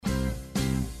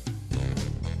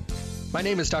My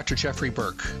name is Dr. Jeffrey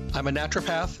Burke. I'm a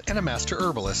naturopath and a master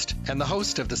herbalist and the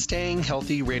host of the Staying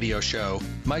Healthy radio show.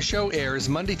 My show airs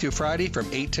Monday through Friday from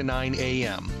 8 to 9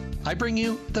 a.m. I bring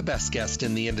you the best guests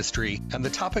in the industry and the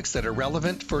topics that are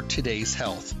relevant for today's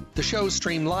health. The shows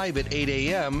stream live at 8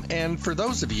 a.m. and for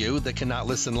those of you that cannot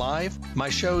listen live, my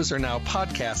shows are now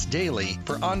podcast daily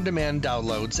for on-demand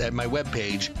downloads at my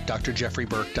webpage,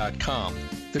 drjeffreyburke.com.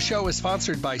 The show is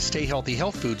sponsored by Stay Healthy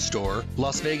Health Food Store,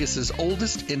 Las Vegas's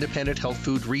oldest independent health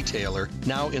food retailer,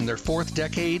 now in their fourth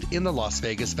decade in the Las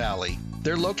Vegas Valley.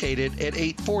 They're located at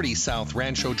 840 South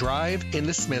Rancho Drive in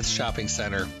the Smith Shopping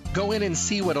Center. Go in and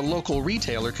see what a local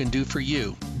retailer can do for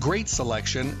you. Great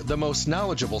selection, the most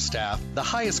knowledgeable staff, the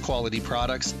highest quality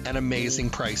products, and amazing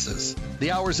prices.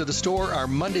 The hours of the store are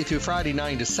Monday through Friday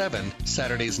 9 to 7,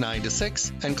 Saturdays 9 to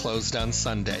 6, and closed on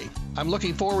Sunday. I'm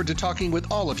looking forward to talking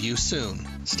with all of you soon.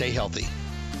 Stay healthy.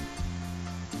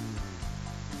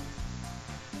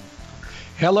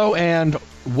 Hello and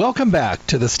welcome back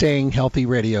to the Staying Healthy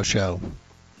radio show.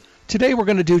 Today we're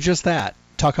going to do just that,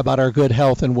 talk about our good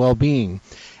health and well-being,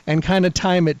 and kind of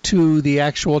time it to the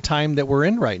actual time that we're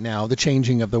in right now, the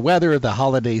changing of the weather, the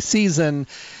holiday season,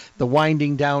 the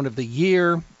winding down of the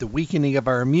year, the weakening of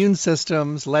our immune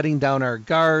systems, letting down our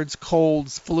guards,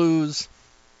 colds, flus,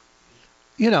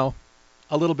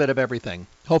 a little bit of everything.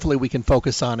 Hopefully we can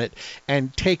focus on it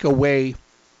and take away,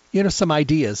 some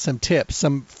ideas, some tips,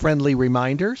 some friendly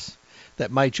reminders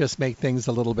that might just make things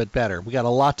a little bit better. We got a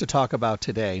lot to talk about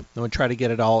today. I'm going to try to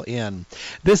get it all in.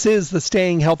 This is the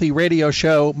Staying Healthy radio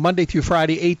show, Monday through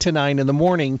Friday, 8 to 9 in the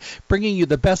morning, bringing you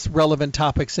the best relevant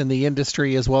topics in the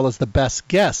industry as well as the best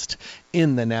guest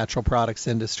in the natural products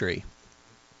industry.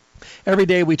 Every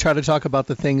day we try to talk about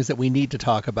the things that we need to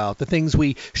talk about, the things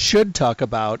we should talk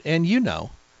about, and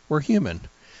we're human,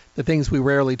 the things we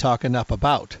rarely talk enough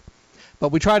about.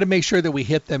 But we try to make sure that we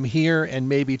hit them here and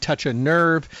maybe touch a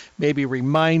nerve, maybe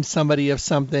remind somebody of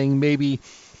something, maybe,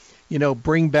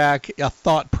 bring back a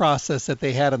thought process that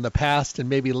they had in the past and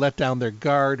maybe let down their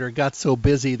guard or got so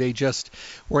busy they just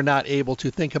were not able to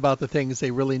think about the things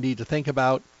they really need to think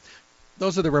about.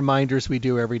 Those are the reminders we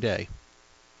do every day.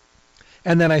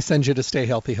 And then I send you to Stay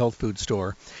Healthy Health Food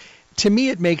Store. To me,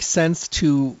 it makes sense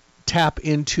to tap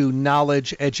into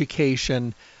knowledge,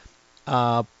 education,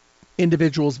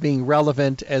 individuals being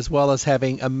relevant, as well as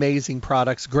having amazing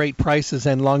products, great prices,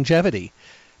 and longevity.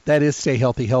 That is Stay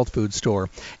Healthy Health Food Store.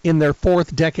 In their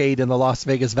fourth decade in the Las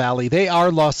Vegas Valley, they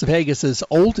are Las Vegas's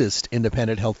oldest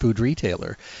independent health food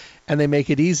retailer, and they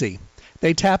make it easy.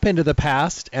 They tap into the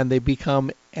past, and they become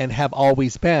and have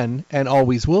always been and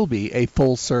always will be a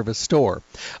full-service store.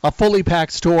 A fully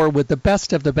packed store with the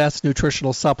best of the best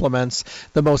nutritional supplements,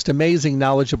 the most amazing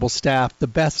knowledgeable staff, the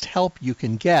best help you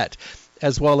can get,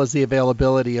 as well as the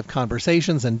availability of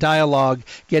conversations and dialogue,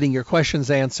 getting your questions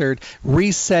answered,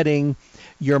 resetting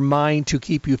your mind to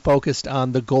keep you focused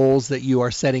on the goals that you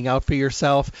are setting out for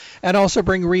yourself, and also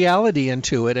bring reality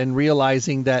into it and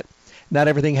realizing that not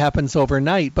everything happens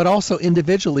overnight, but also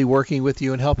individually working with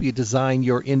you and help you design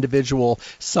your individual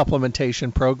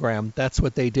supplementation program. That's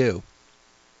what they do.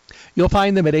 You'll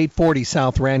find them at 840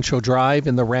 South Rancho Drive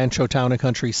in the Rancho Town and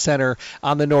Country Center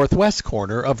on the northwest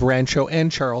corner of Rancho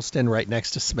and Charleston, right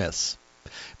next to Smith's.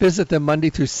 Visit them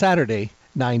Monday through Saturday,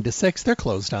 9 to 6. They're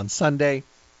closed on Sunday.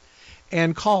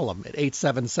 And call them at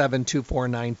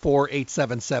 877-2494,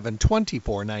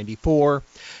 877-2494.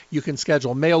 You can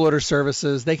schedule mail order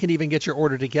services. They can even get your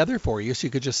order together for you, so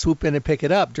you could just swoop in and pick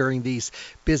it up during these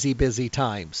busy, busy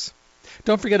times.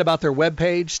 Don't forget about their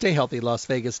webpage,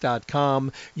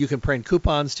 stayhealthylasvegas.com. You can print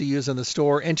coupons to use in the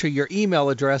store, enter your email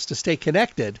address to stay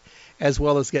connected, as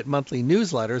well as get monthly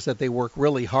newsletters that they work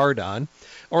really hard on,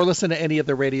 or listen to any of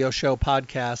the radio show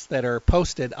podcasts that are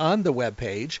posted on the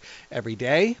webpage every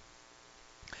day,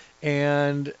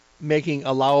 and making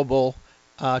allowable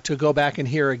to go back and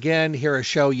hear again, hear a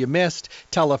show you missed,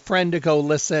 tell a friend to go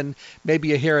listen. Maybe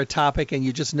you hear a topic and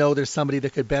you just know there's somebody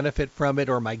that could benefit from it,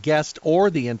 or my guest,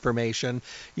 or the information.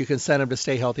 You can send them to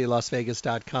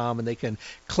stayhealthylasvegas.com, and they can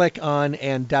click on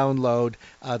and download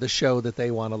the show that they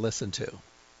want to listen to.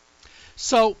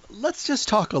 So let's just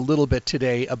talk a little bit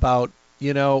today about,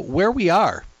 where we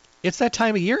are. It's that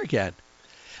time of year again.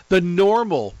 The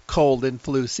normal cold and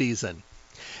flu season.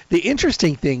 The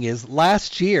interesting thing is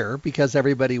last year, because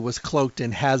everybody was cloaked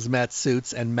in hazmat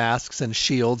suits and masks and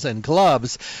shields and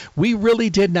gloves, we really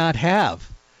did not have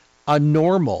a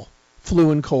normal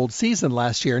flu and cold season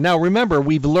last year. Now, remember,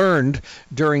 we've learned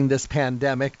during this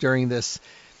pandemic, during this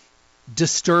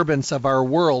disturbance of our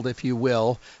world, if you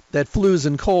will, that flus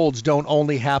and colds don't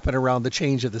only happen around the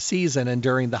change of the season and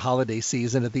during the holiday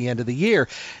season at the end of the year.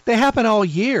 They happen all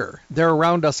year. They're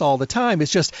around us all the time.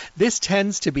 It's just this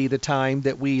tends to be the time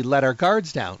that we let our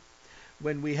guards down,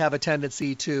 when we have a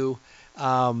tendency to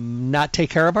not take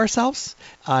care of ourselves,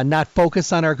 not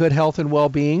focus on our good health and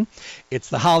well-being. It's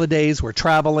the holidays, we're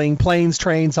traveling, planes,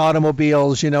 trains,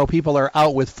 automobiles, people are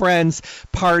out with friends,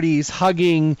 parties,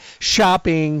 hugging,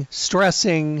 shopping,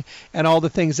 stressing, and all the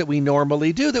things that we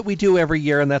normally do that we do every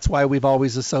year, and that's why we've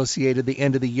always associated the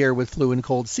end of the year with flu and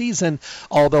cold season,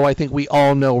 although I think we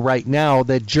all know right now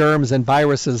that germs and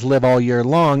viruses live all year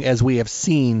long, as we have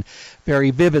seen very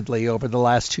vividly over the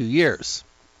last 2 years.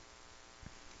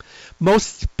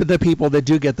 Most of the people that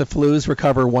do get the flus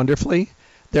recover wonderfully.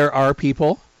 There are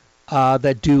people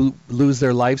that do lose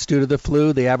their lives due to the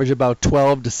flu. They average about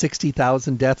 12 to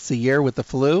 60,000 deaths a year with the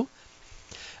flu.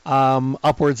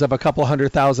 Upwards of a couple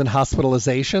 100,000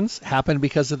 hospitalizations happen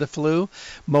because of the flu.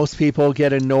 Most people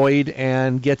get annoyed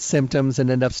and get symptoms and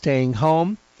end up staying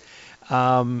home.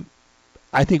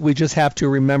 I think we just have to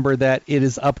remember that it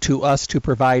is up to us to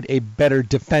provide a better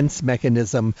defense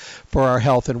mechanism for our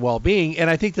health and well-being, and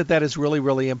I think that that is really,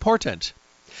 really important.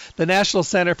 The National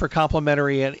Center for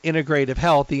Complementary and Integrative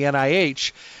Health, the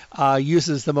NIH,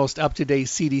 uses the most up-to-date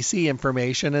CDC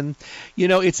information, and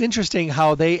it's interesting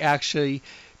how they actually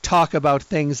talk about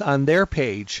things on their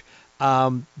page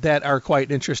that are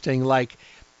quite interesting, like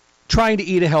trying to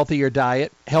eat a healthier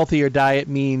diet. Healthier diet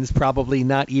means probably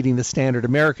not eating the standard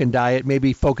American diet,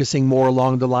 maybe focusing more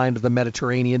along the line of the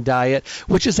Mediterranean diet,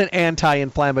 which is an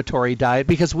anti-inflammatory diet,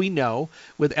 because we know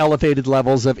with elevated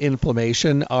levels of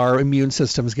inflammation, our immune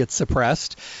systems get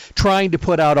suppressed. Trying to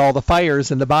put out all the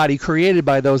fires in the body created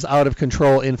by those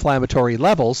out-of-control inflammatory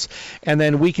levels, and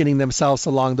then weakening themselves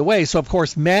along the way. So, of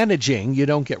course, managing, you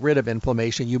don't get rid of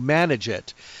inflammation, you manage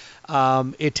it.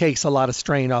 It takes a lot of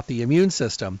strain off the immune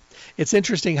system. It's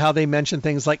interesting how they mention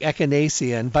things like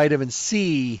echinacea and vitamin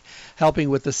C helping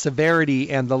with the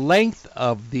severity and the length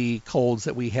of the colds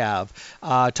that we have.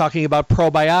 Talking about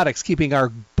probiotics, keeping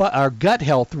our gut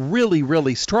health really,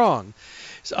 really strong,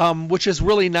 which is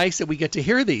really nice that we get to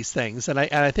hear these things. And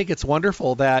I think it's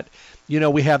wonderful that,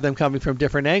 we have them coming from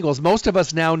different angles. Most of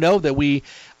us now know that we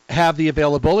have the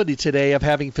availability today of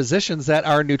having physicians that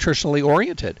are nutritionally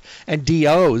oriented, and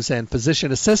DOs and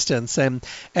physician assistants and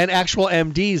actual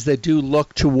MDs that do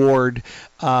look toward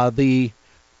the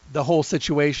whole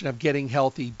situation of getting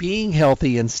healthy, being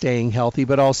healthy and staying healthy,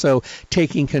 but also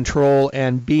taking control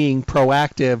and being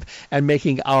proactive and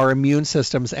making our immune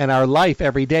systems and our life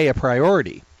every day a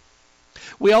priority.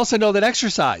 We also know that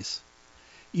exercise,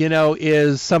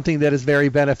 is something that is very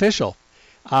beneficial.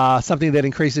 Something that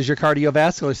increases your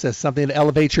cardiovascular system, something that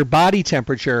elevates your body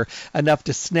temperature enough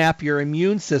to snap your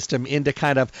immune system into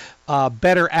kind of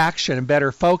better action and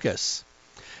better focus.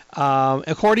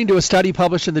 According to a study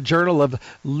published in the Journal of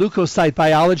Leukocyte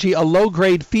Biology, a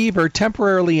low-grade fever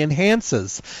temporarily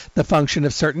enhances the function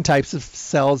of certain types of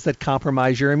cells that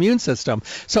compromise your immune system.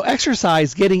 So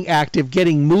exercise, getting active,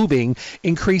 getting moving,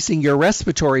 increasing your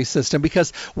respiratory system,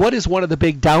 because what is one of the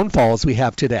big downfalls we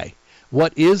have today?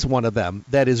 What is one of them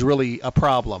that is really a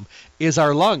problem is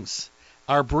our lungs,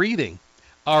 our breathing,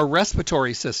 our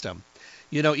respiratory system.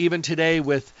 Even today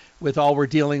with all we're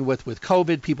dealing with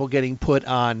COVID, people getting put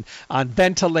on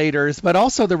ventilators, but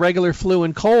also the regular flu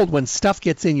and cold, when stuff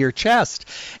gets in your chest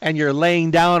and you're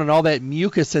laying down and all that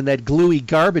mucus and that gluey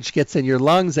garbage gets in your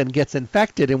lungs and gets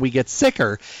infected, and we get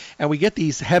sicker and we get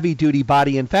these heavy-duty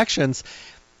body infections.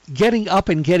 Getting up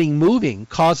and getting moving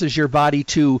causes your body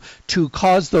to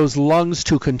cause those lungs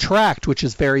to contract, which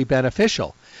is very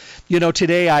beneficial.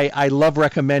 Today I love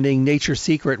recommending Nature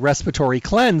Secret Respiratory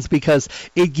Cleanse, because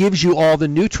it gives you all the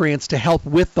nutrients to help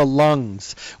with the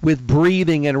lungs, with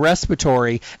breathing and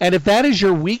respiratory. And if that is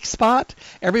your weak spot,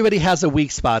 everybody has a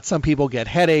weak spot. Some people get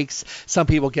headaches, some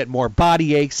people get more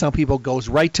body aches, some people goes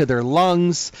right to their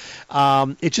lungs.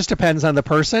 It just depends on the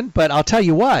person. But I'll tell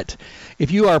you what,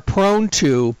 if you are prone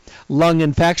to lung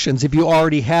infections, if you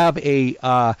already have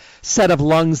a set of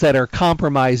lungs that are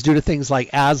compromised due to things like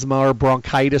asthma or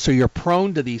bronchitis, or you're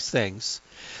prone to these things,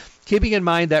 keeping in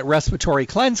mind that respiratory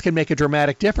cleanse can make a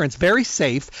dramatic difference. Very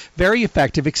safe, very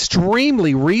effective,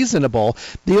 extremely reasonable.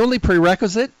 The only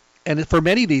prerequisite, and for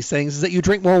many of these things, is that you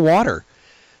drink more water.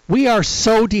 We are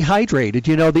so dehydrated.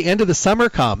 The end of the summer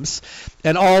comes,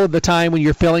 and all of the time when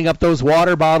you're filling up those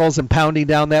water bottles and pounding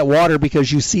down that water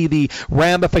because you see the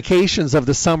ramifications of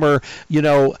the summer,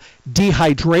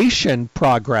 dehydration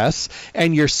progress,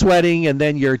 and you're sweating, and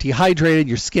then you're dehydrated,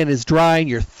 your skin is dry, and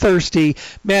you're thirsty.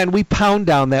 Man, we pound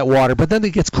down that water, but then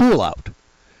it gets cool out.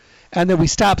 And then we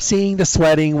stop seeing the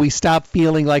sweating. We stop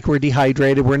feeling like we're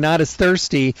dehydrated. We're not as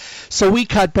thirsty. So we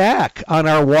cut back on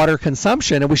our water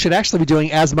consumption, and we should actually be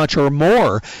doing as much or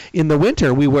more in the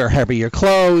winter. We wear heavier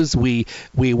clothes. We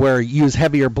use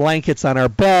heavier blankets on our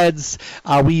beds.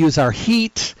 We use our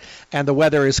heat, and the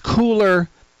weather is cooler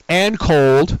and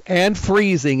cold and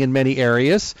freezing in many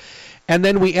areas. And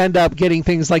then we end up getting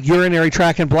things like urinary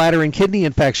tract and bladder and kidney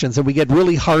infections, and we get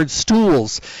really hard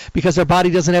stools because our body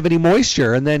doesn't have any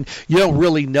moisture. And then you don't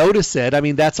really notice it. I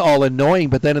mean, that's all annoying.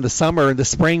 But then in the summer and the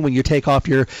spring, when you take off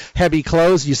your heavy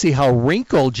clothes, you see how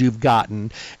wrinkled you've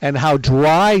gotten and how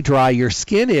dry your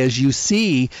skin is. You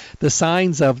see the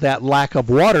signs of that lack of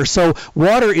water. So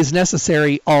water is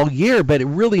necessary all year, but it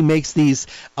really makes these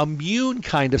immune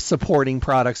kind of supporting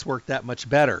products work that much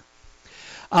better.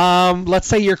 Let's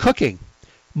say you're cooking.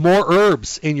 More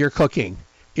herbs in your cooking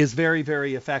is very,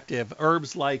 very effective.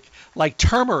 Herbs like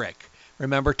turmeric.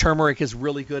 Remember, turmeric is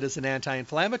really good as an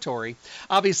anti-inflammatory.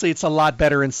 Obviously, it's a lot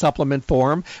better in supplement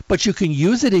form, but you can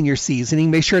use it in your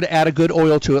seasoning. Make sure to add a good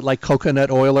oil to it, like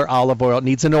coconut oil or olive oil. It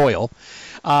needs an oil.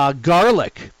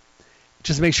 Garlic.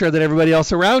 Just make sure that everybody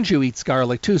else around you eats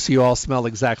garlic, too, so you all smell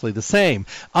exactly the same.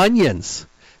 Onions.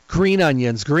 Green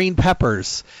onions, green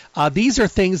peppers. These are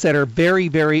things that are very,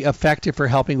 very effective for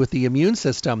helping with the immune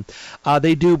system.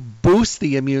 They do boost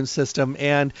the immune system,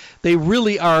 and they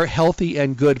really are healthy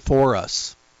and good for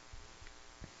us.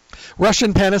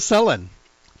 Russian penicillin,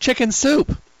 chicken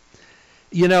soup.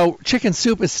 You know, chicken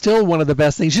soup is still one of the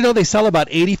best things. You know, they sell about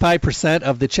 85%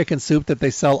 of the chicken soup that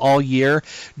they sell all year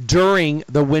during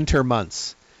the winter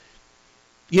months.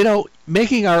 You know,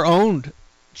 making our own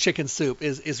chicken soup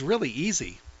is really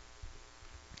easy.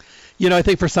 You know, I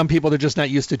think for some people they're just not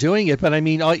used to doing it, but I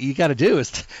mean, all you got to do is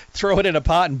throw it in a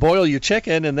pot and boil your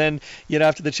chicken, and then, you know,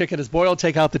 after the chicken is boiled,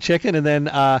 take out the chicken, and then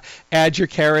add your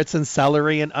carrots and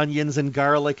celery and onions and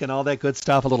garlic and all that good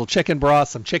stuff, a little chicken broth,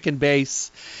 some chicken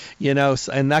base, you know,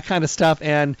 and that kind of stuff,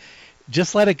 and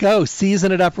just let it go.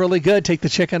 Season it up really good. Take the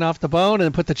chicken off the bone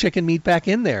and put the chicken meat back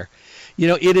in there. You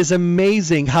know, it is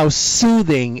amazing how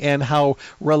soothing and how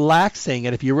relaxing,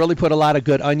 and if you really put a lot of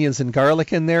good onions and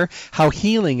garlic in there, how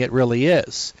healing it really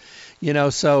is. You know,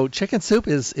 so chicken soup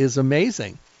is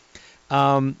amazing.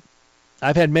 I've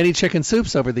had many chicken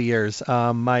soups over the years.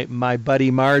 My buddy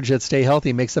Marge at Stay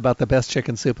Healthy makes about the best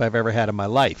chicken soup I've ever had in my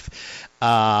life.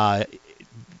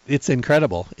 It's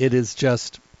incredible. It is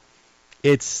just...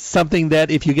 It's something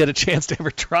that if you get a chance to ever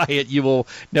try it, you will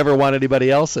never want anybody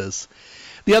else's.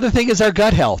 The other thing is our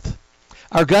gut health.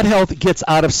 Our gut health gets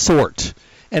out of sort.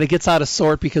 And it gets out of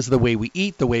sort because of the way we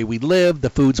eat, the way we live, the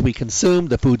foods we consume,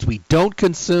 the foods we don't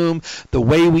consume, the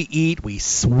way we eat. We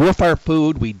swoof our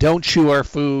food. We don't chew our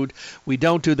food. We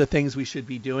don't do the things we should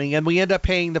be doing. And we end up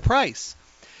paying the price.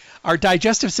 Our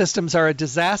digestive systems are a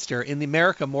disaster in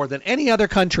America more than any other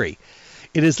country.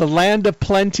 It is the land of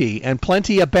plenty, and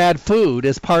plenty of bad food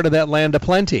is part of that land of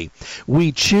plenty.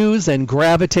 We choose and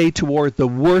gravitate toward the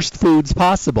worst foods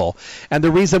possible. And the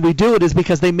reason we do it is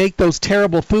because they make those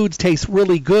terrible foods taste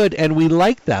really good, and we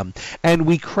like them, and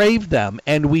we crave them,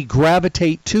 and we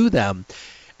gravitate to them.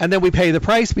 And then we pay the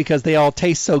price because they all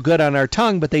taste so good on our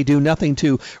tongue, but they do nothing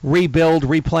to rebuild,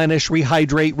 replenish,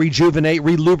 rehydrate, rejuvenate,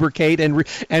 relubricate,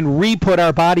 and re-put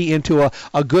our body into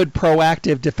a good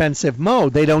proactive defensive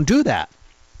mode. They don't do that.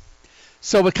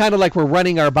 So it's kind of like we're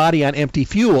running our body on empty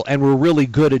fuel, and we're really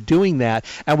good at doing that,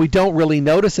 and we don't really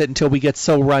notice it until we get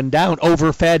so run down,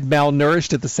 overfed,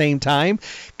 malnourished at the same time.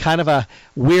 Kind of a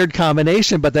weird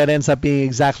combination, but that ends up being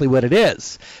exactly what it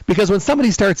is. Because when somebody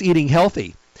starts eating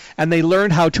healthy, and they learn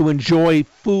how to enjoy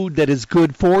food that is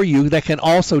good for you, that can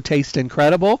also taste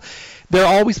incredible, they're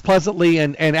always pleasantly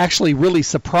and actually really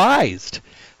surprised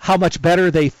how much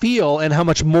better they feel and how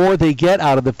much more they get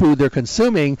out of the food they're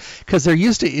consuming, because they're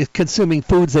used to consuming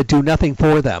foods that do nothing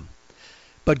for them.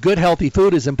 But good, healthy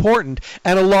food is important.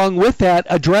 And along with that,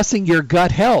 addressing your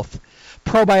gut health.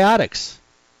 Probiotics.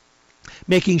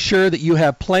 Making sure that you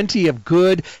have plenty of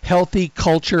good, healthy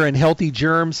culture and healthy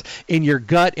germs in your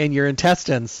gut and your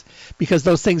intestines, because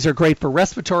those things are great for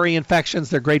respiratory infections.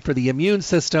 They're great for the immune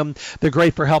system. They're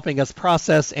great for helping us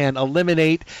process and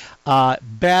eliminate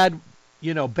bad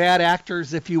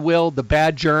actors, if you will, the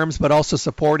bad germs, but also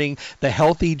supporting the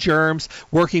healthy germs,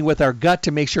 working with our gut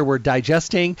to make sure we're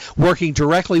digesting, working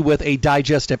directly with a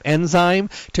digestive enzyme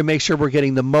to make sure we're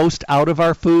getting the most out of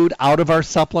our food, out of our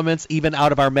supplements, even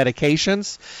out of our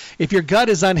medications. If your gut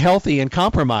is unhealthy and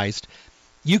compromised,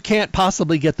 you can't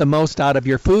possibly get the most out of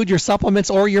your food, your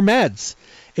supplements, or your meds.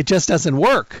 It just doesn't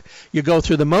work. You go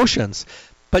through the motions.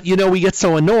 But, you know, we get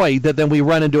so annoyed that then we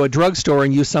run into a drugstore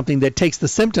and use something that takes the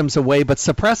symptoms away but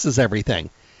suppresses everything.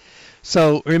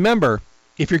 So remember,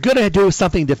 If you're going to do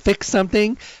something to fix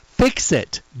something, fix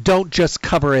it. Don't just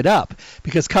cover it up,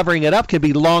 because covering it up can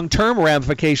be long-term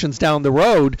ramifications down the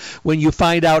road when you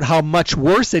find out how much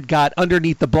worse it got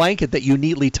underneath the blanket that you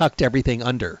neatly tucked everything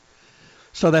under.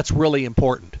 So that's really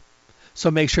important.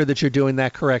 So make sure that you're doing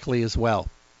that correctly as well.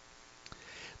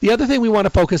 The other thing we want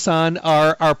to focus on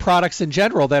are our products in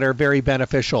general that are very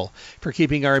beneficial for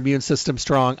keeping our immune system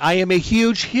strong. I am a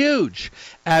huge, huge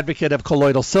advocate of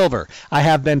colloidal silver. I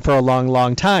have been for a long,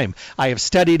 long time. I have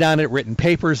studied on it, written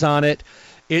papers on it.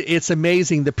 It's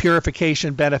amazing the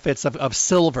purification benefits of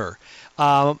silver.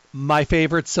 My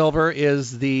favorite silver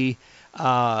is the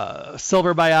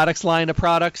Silver Biotics line of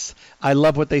products. I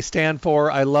love what they stand for.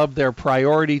 I love their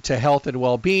priority to health and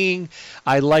well-being.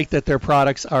 I like that their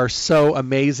products are so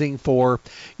amazing for,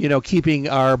 keeping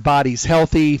our bodies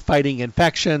healthy, fighting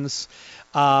infections.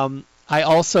 I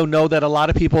also know that a lot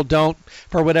of people don't,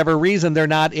 for whatever reason, they're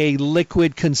not a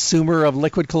liquid consumer of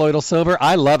liquid colloidal silver.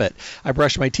 I love it. I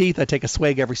brush my teeth. I take a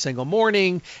swig every single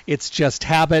morning. It's just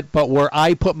habit. But where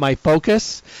I put my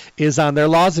focus is on their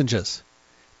lozenges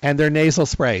and their nasal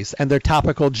sprays and their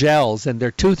topical gels and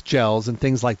their tooth gels and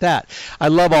things like that. I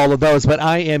love all of those, but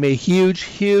I am a huge,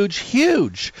 huge,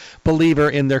 huge believer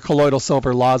in their colloidal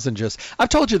silver lozenges. I've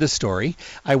told you this story.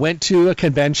 I went to a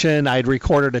convention. I'd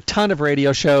recorded a ton of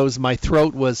radio shows. My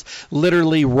throat was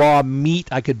literally raw meat.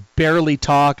 I could barely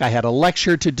talk. I had a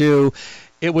lecture to do.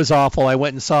 It was awful. I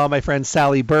went and saw my friend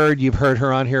Sally Bird. You've heard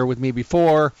her on here with me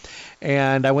before.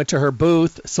 And I went to her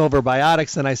booth, Silver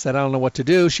Biotics, and I said, I don't know what to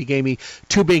do. She gave me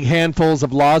 2 big handfuls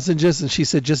of lozenges, and she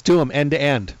said, just do them end to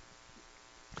end.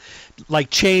 Like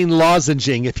chain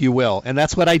lozenging, if you will. And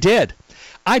that's what I did.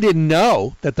 I didn't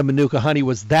know that the Manuka honey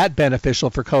was that beneficial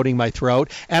for coating my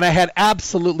throat, and I had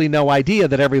absolutely no idea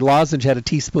that every lozenge had a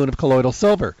teaspoon of colloidal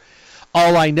silver.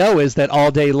 All I know is that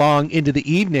all day long into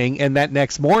the evening and that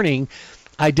next morning,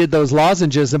 I did those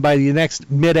lozenges, and by the next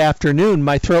mid-afternoon,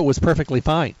 my throat was perfectly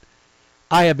fine.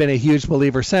 I have been a huge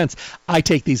believer since. I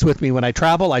take these with me when I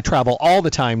travel. I travel all the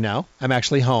time now. I'm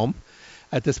actually home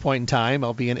at this point in time.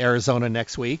 I'll be in Arizona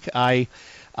next week. I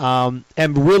am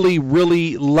really,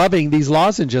 really loving these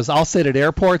lozenges. I'll sit at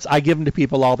airports. I give them to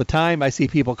people all the time. I see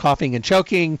people coughing and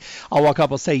choking. I'll walk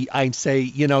up and say, I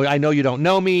know you don't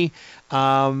know me.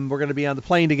 We're going to be on the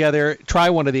plane together. Try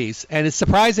one of these. And it's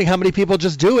surprising how many people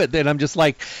just do it. And I'm just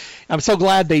like, I'm so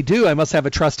glad they do. I must have a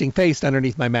trusting face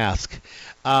underneath my mask.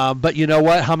 But you know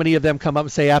what? How many of them come up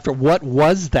and say after, what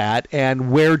was that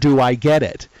and where do I get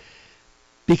it?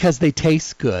 Because they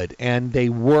taste good and they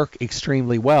work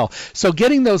extremely well. So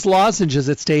getting those lozenges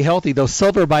that stay healthy, those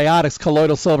Silver Biotics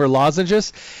colloidal silver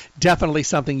lozenges, definitely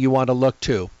something you want to look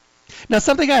to. Now,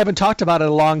 something I haven't talked about in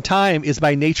a long time is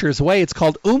by Nature's Way. It's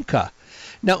called Umka.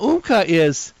 Now, Umka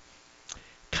is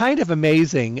kind of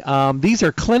amazing. These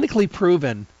are clinically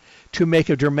proven to make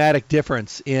a dramatic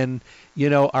difference in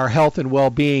our health and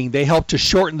well-being. They help to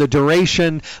shorten the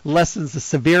duration, lessens the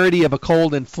severity of a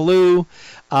cold and flu.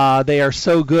 They are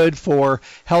so good for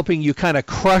helping you kind of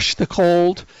crush the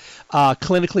cold.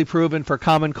 Clinically proven for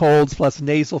common colds plus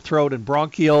nasal, throat, and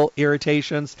bronchial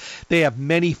irritations. They have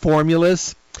many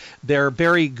formulas. They're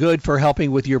very good for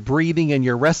helping with your breathing and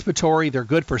your respiratory. They're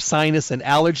good for sinus and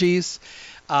allergies.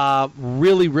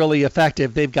 Really, really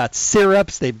effective. They've got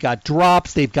syrups, they've got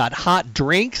drops, they've got hot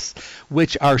drinks,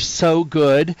 which are so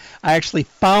good. I actually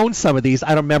found some of these. I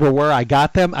don't remember where I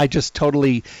got them. I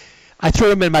threw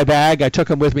them in my bag. I took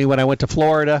them with me when I went to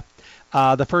Florida.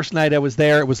 The first night I was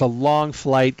there, it was a long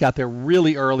flight. Got there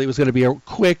really early. It was going to be a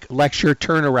quick lecture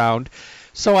turnaround.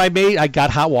 So I got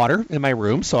hot water in my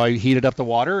room, so I heated up the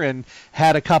water and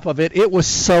had a cup of it. It was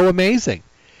so amazing.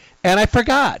 And I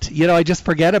forgot, I just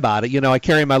forget about it. I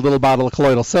carry my little bottle of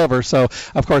colloidal silver. So,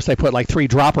 of course, I put like 3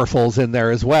 dropperfuls in there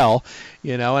as well,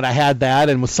 and I had that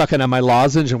and was sucking on my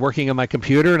lozenge and working on my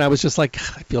computer. And I was just like,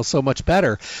 I feel so much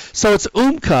better. So it's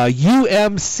Umka,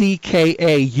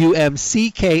 U-M-C-K-A,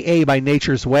 U-M-C-K-A by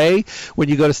Nature's Way. When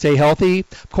you go to stay healthy,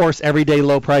 of course, everyday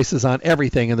low prices on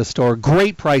everything in the store.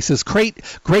 Great prices,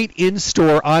 great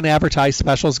in-store on-advertised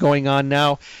specials going on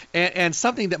now. And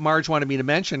something that Marge wanted me to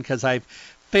mention, because I've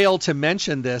failed to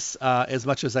mention this as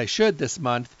much as I should this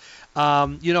month.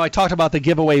 I talked about the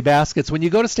giveaway baskets. When you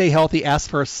go to Stay Healthy, ask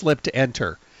for a slip to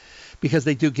enter because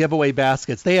they do giveaway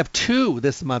baskets. They have 2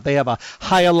 this month. They have a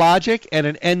Hyalogic and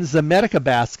an Enzymedica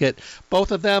basket.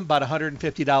 Both of them about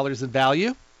 $150 in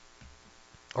value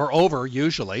or over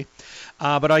usually.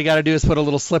 But all you got to do is put a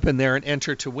little slip in there and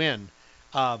enter to win.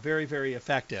 Very, very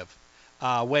effective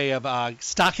way of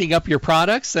stocking up your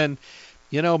products. And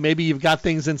maybe you've got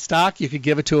things in stock, you could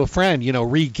give it to a friend,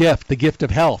 re-gift, the gift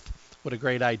of health. What a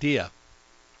great idea.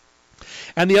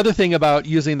 And the other thing about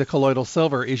using the colloidal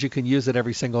silver is you can use it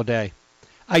every single day.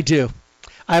 I do.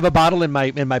 I have a bottle in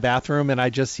my bathroom, and I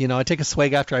just, I take a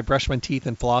swig after I brush my teeth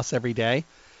and floss every day.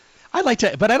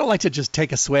 But I don't like to just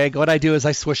take a swig. What I do is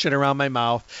I swish it around my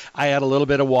mouth. I add a little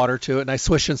bit of water to it, and I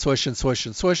swish and swish and swish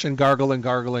and swish and gargle and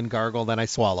gargle and gargle. Then I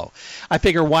swallow. I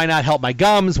figure, why not help my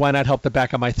gums? Why not help the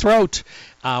back of my throat?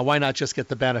 Why not just get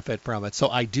the benefit from it? So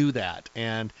I do that,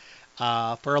 and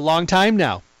for a long time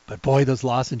now. But boy, those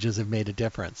lozenges have made a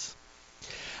difference.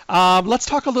 Let's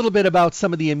talk a little bit about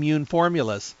some of the immune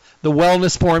formulas. The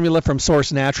wellness formula from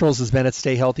Source Naturals has been at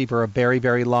Stay Healthy for a very,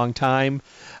 very long time.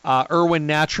 Irwin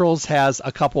Naturals has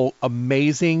a couple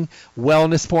amazing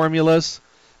wellness formulas.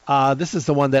 This is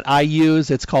the one that I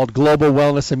use. It's called Global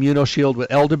Wellness Immunoshield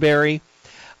with elderberry.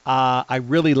 I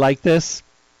really like this.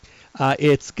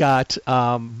 It's got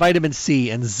vitamin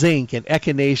C and zinc and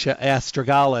Echinacea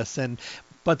astragalus.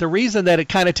 But the reason that it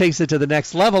kind of takes it to the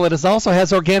next level, it also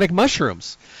has organic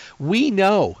mushrooms. We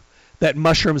know that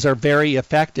mushrooms are very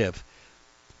effective.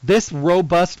 This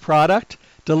robust product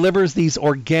delivers these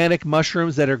organic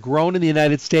mushrooms that are grown in the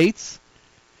United States,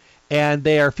 and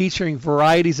they are featuring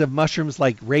varieties of mushrooms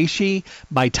like reishi,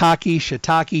 maitake,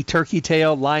 shiitake, turkey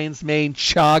tail, lion's mane,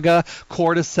 chaga,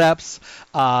 cordyceps,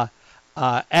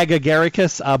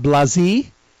 agaricus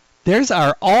blasi. There's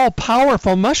our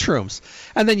all-powerful mushrooms.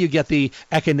 And then you get the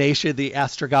echinacea, the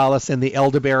astragalus, and the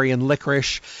elderberry and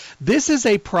licorice. This is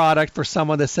a product for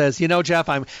someone that says, Jeff,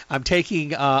 I'm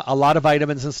taking a lot of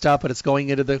vitamins and stuff, but it's going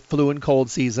into the flu and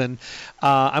cold season.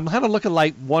 I'm kind of looking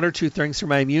like one or two things for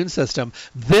my immune system.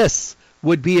 This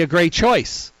would be a great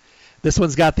choice. This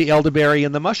one's got the elderberry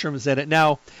and the mushrooms in it.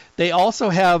 Now, they also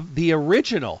have the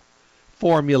original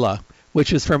formula,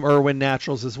 which is from Irwin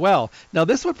Naturals as well. Now,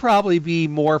 this would probably be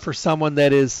more for someone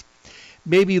that is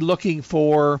maybe looking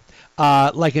for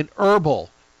like an herbal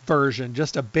version,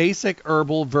 just a basic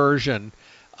herbal version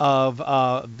of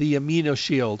the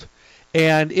AminoShield.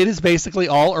 And it is basically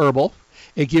all herbal.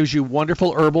 It gives you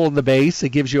wonderful herbal in the base. It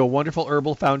gives you a wonderful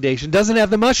herbal foundation. Doesn't have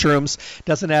the mushrooms,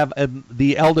 doesn't have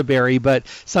the elderberry, but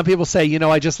some people say,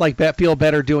 I just feel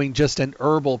better doing just an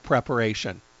herbal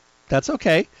preparation. That's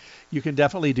okay. You can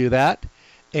definitely do that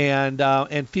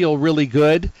and feel really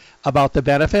good about the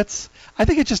benefits. I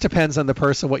think it just depends on the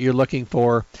person, what you're looking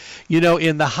for.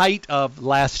 In the height of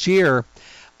last year,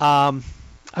 I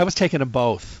was taking them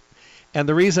both. And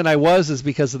the reason I was is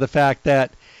because of the fact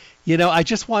that, I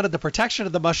just wanted the protection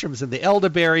of the mushrooms and the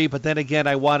elderberry, but then again,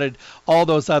 I wanted all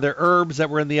those other herbs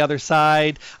that were in the other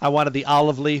side. I wanted the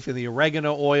olive leaf and the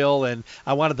oregano oil, and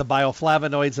I wanted the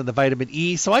bioflavonoids and the vitamin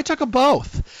E. So I took them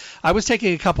both. I was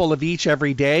taking a couple of each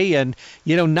every day, and,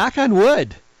 knock on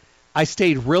wood, I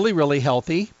stayed really, really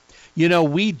healthy.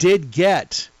 We did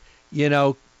get,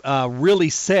 really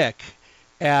sick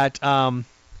at the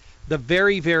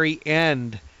very, very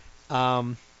end.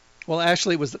 Well,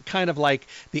 actually, it was kind of like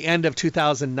the end of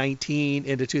 2019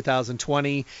 into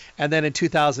 2020. And then in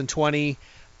 2020,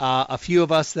 a few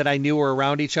of us that I knew were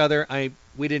around each other.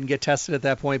 We didn't get tested at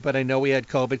that point, but I know we had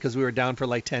COVID because we were down for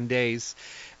like 10 days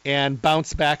and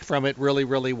bounced back from it really,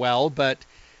 really well. But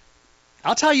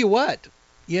I'll tell you what,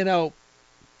 even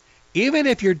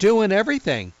if you're doing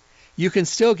everything, you can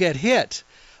still get hit.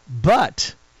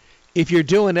 But if you're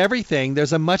doing everything,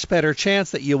 there's a much better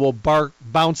chance that you will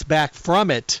bounce back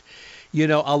from it,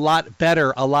 a lot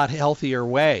better, a lot healthier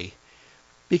way.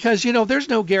 Because, there's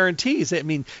no guarantees. I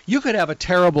mean, you could have a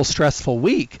terrible, stressful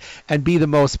week and be the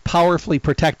most powerfully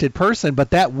protected person,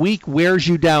 but that week wears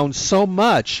you down so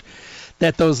much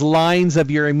that those lines of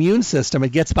your immune system,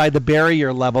 it gets by the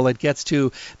barrier level, it gets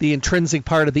to the intrinsic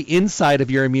part of the inside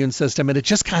of your immune system, and it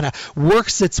just kind of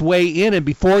works its way in, and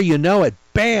before you know it,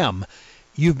 bam!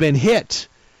 You've been hit.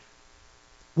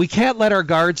 We can't let our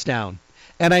guards down.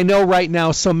 And I know right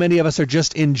now so many of us are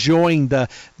just enjoying the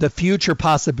future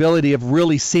possibility of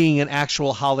really seeing an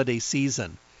actual holiday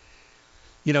season.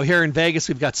 Here in Vegas,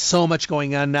 we've got so much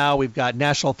going on now. We've got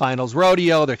National Finals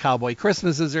Rodeo. The Cowboy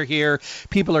Christmases are here.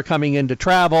 People are coming in to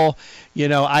travel.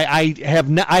 I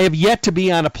have yet to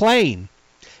be on a plane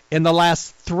in the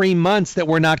last 3 months that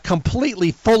were not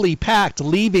completely fully packed,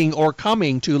 leaving or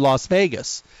coming to Las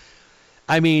Vegas.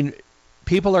 I mean,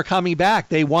 people are coming back.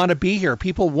 They want to be here.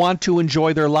 People want to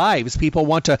enjoy their lives. People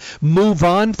want to move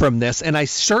on from this, and I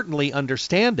certainly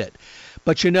understand it.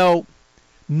 But,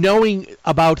 knowing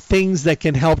about things that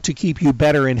can help to keep you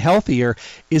better and healthier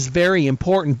is very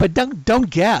important. But don't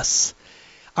guess.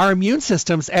 Our immune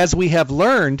systems, as we have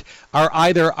learned, are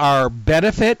either our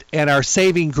benefit and our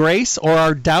saving grace or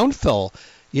our downfall.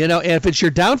 And if it's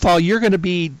your downfall, you're going to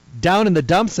be down in the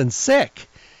dumps and sick.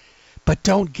 But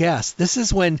don't guess. This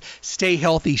is when Stay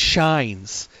Healthy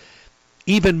shines.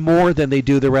 even more than they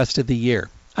do the rest of the year.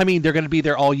 I mean, they're going to be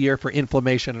there all year for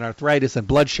inflammation and arthritis and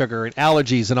blood sugar and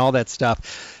allergies and all that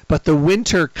stuff. But the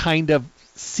winter kind of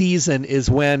season is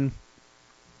when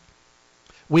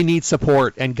we need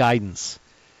support and guidance.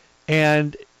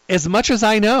 And as much as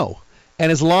I know,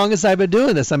 and as long as I've been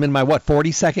doing this, I'm in my,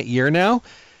 42nd year now,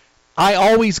 I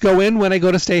always go in when I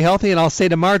go to Stay Healthy, and I'll say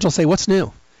to Marge, I'll say, what's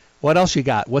new? What else you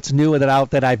got? What's new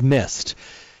that I've missed?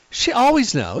 She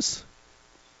always knows.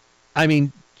 I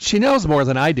mean, she knows more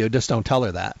than I do. Just don't tell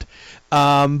her that.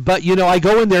 But, I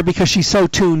go in there because she's so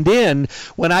tuned in.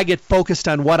 When I get focused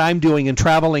on what I'm doing and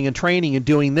traveling and training and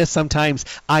doing this, sometimes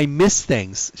I miss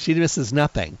things. She misses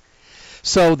nothing.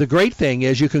 So the great thing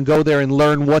is you can go there and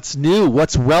learn what's new,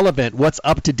 what's relevant, what's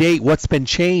up to date, what's been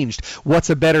changed, what's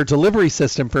a better delivery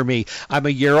system for me. I'm a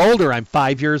year older. I'm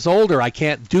 5 years older. I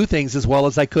can't do things as well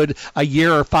as I could a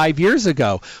year or 5 years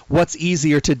ago. What's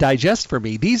easier to digest for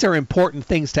me? These are important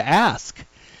things to ask.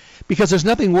 Because there's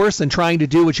nothing worse than trying to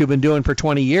do what you've been doing for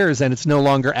 20 years and it's no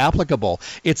longer applicable.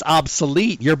 It's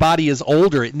obsolete. Your body is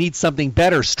older. It needs something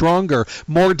better, stronger,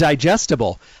 more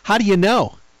digestible. How do you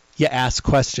know? You ask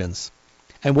questions.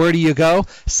 And where do you go?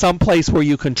 Someplace where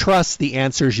you can trust the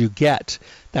answers you get.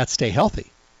 That's Stay Healthy.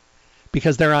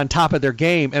 Because they're on top of their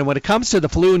game. And when it comes to the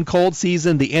flu and cold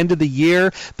season, the end of the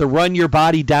year, the run your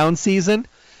body down season,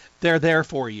 they're there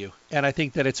for you. And I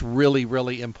think that it's really,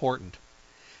 really important.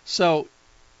 So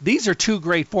these are two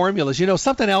great formulas.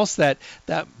 Something else that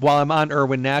while I'm on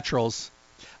Irwin Naturals,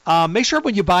 make sure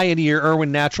when you buy any of your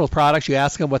Irwin Naturals products, you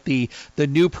ask them what the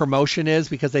new promotion is,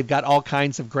 because they've got all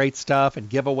kinds of great stuff and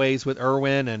giveaways with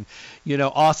Irwin and,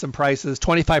 awesome prices,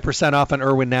 25% off on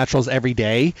Irwin Naturals every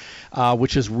day,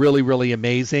 which is really, really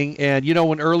amazing. And,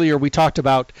 when earlier we talked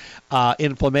about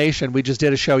inflammation, we just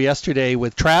did a show yesterday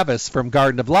with Travis from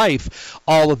Garden of Life.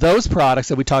 All of those products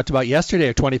that we talked about yesterday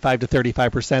are 25 to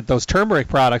 35%, those turmeric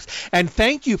products. And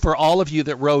thank you for all of you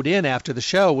that wrote in after the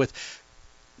show with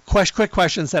quick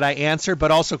questions that I answered,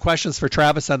 but also questions for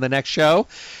Travis on the next show,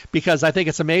 because I think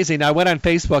it's amazing. I went on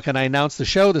Facebook and I announced the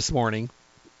show this morning,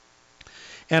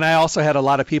 and I also had a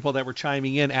lot of people that were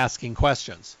chiming in asking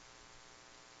questions.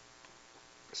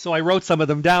 So I wrote some of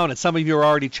them down, and some of you are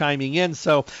already chiming in.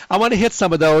 So I want to hit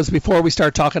some of those before we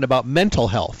start talking about mental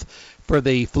health for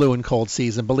the flu and cold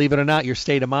season. Believe it or not, your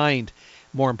state of mind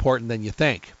more important than you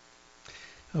think.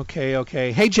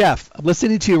 Okay. Hey, Jeff, I'm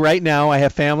listening to you right now. I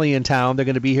have family in town. They're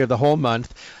going to be here the whole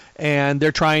month, and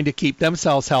they're trying to keep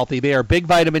themselves healthy. They are big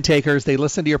vitamin takers. They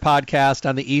listen to your podcast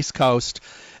on the East Coast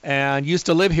and used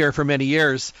to live here for many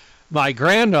years. My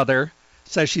grandmother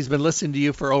says she's been listening to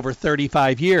you for over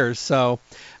 35 years, so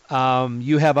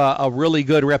you have a really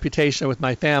good reputation with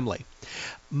my family.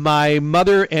 My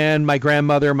mother and my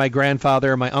grandmother, my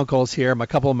grandfather, my uncles here, a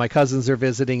couple of my cousins are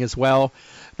visiting as well.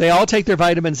 They all take their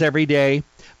vitamins every day.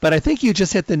 But I think you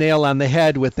just hit the nail on the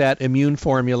head with that immune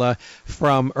formula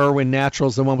from Irwin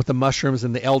Naturals, the one with the mushrooms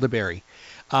and the elderberry.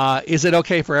 Is it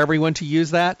okay for everyone to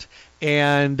use that?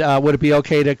 And would it be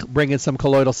okay to bring in some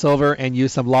colloidal silver and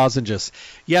use some lozenges?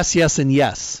 Yes, and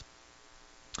yes.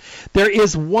 There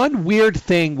is one weird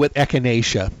thing with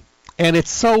echinacea, and it's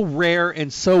so rare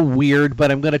and so weird, but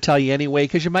I'm going to tell you anyway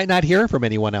because you might not hear it from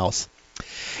anyone else.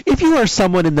 If you are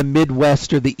someone in the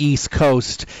Midwest or the East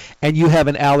Coast and you have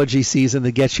an allergy season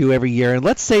that gets you every year, and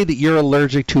let's say that you're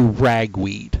allergic to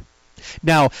ragweed.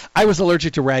 Now, I was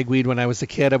allergic to ragweed when I was a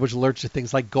kid. I was allergic to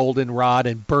things like goldenrod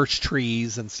and birch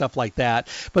trees and stuff like that.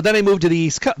 But then I moved to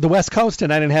the West Coast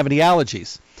and I didn't have any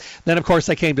allergies. Then, of course,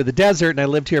 I came to the desert and I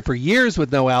lived here for years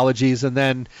with no allergies, and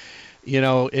then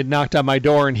it knocked on my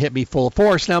door and hit me full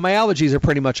force. Now, my allergies are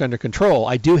pretty much under control.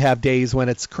 I do have days when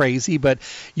it's crazy, but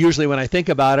usually when I think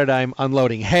about it, I'm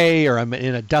unloading hay or I'm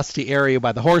in a dusty area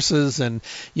by the horses, and,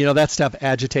 that stuff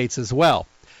agitates as well.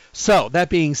 So, that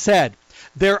being said,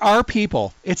 there are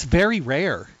people, it's very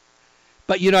rare,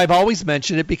 but, I've always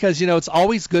mentioned it because, it's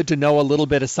always good to know a little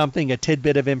bit of something, a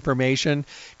tidbit of information, in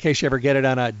case you ever get it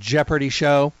on a Jeopardy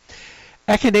show.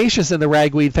 Echinacea is in the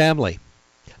ragweed family.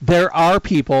 There are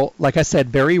people, like I said,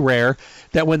 very rare,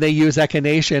 that when they use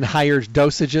echinacea in higher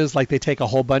dosages, like they take a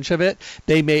whole bunch of it,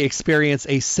 they may experience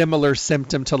a similar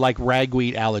symptom to like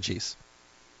ragweed allergies.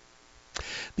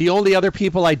 The only other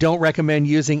people I don't recommend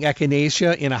using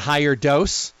echinacea in a higher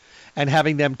dose and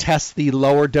having them test the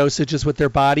lower dosages with their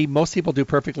body, most people do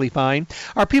perfectly fine,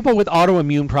 are people with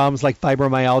autoimmune problems like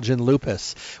fibromyalgia and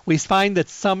lupus. We find that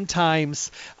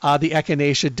sometimes the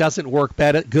echinacea doesn't work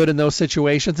good in those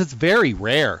situations. It's very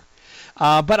rare.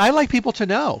 But I like people to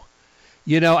know.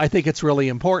 I think it's really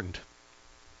important.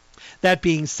 That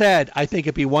being said, I think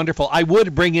it'd be wonderful. I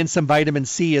would bring in some vitamin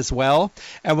C as well.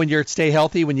 And when you're at Stay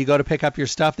Healthy, when you go to pick up your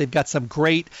stuff, they've got some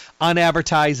great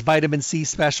unadvertised vitamin C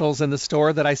specials in the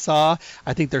store that I saw.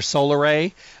 I think they're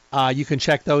Solaray. You can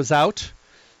check those out.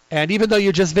 And even though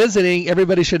you're just visiting,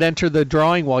 everybody should enter the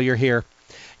drawing while you're here.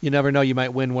 You never know, you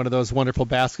might win one of those wonderful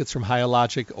baskets from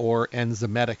Hyologic or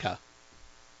Enzymedica.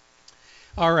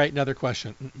 All right, another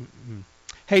question.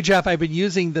 Hey, Jeff, I've been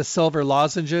using the silver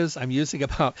lozenges. I'm using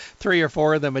about 3 or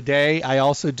 4 of them a day. I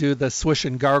also do the swish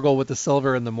and gargle with the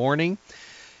silver in the morning.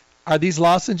 Are these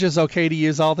lozenges okay to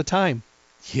use all the time?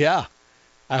 Yeah,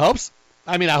 I hope so.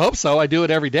 I hope so. I do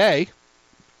it every day.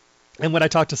 And when I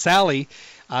talked to Sally,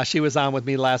 she was on with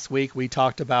me last week. We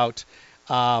talked about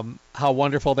how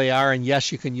wonderful they are. And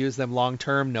yes, you can use them long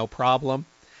term, no problem.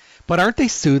 But aren't they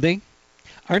soothing?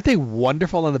 Aren't they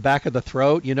wonderful in the back of the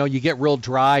throat? You know, you get real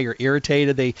dry or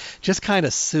irritated. They just kind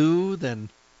of soothe and,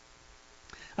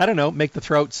 I don't know, make the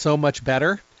throat so much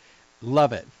better.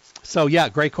 Love it. So, yeah,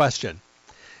 great question.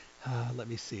 Let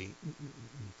me see.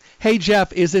 Hey,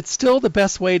 Jeff, is it still the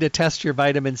best way to test your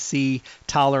vitamin C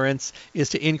tolerance is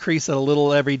to increase it a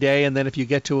little every day, and then if you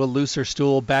get to a looser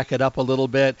stool, back it up a little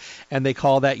bit, and they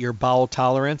call that your bowel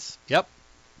tolerance? Yep.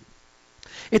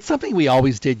 It's something we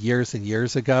always did years and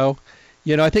years ago.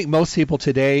 You know, I think most people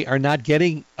today are not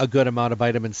getting a good amount of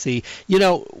vitamin C. You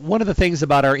know, one of the things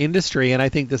about our industry, and I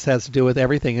think this has to do with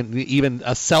everything, and even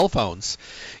cell phones,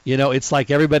 you know, it's like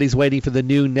everybody's waiting for the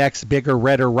new next bigger,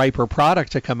 redder, riper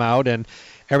product to come out, and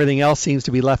everything else seems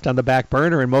to be left on the back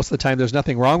burner. And most of the time, there's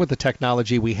nothing wrong with the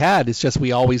technology we had. It's just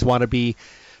we always want to be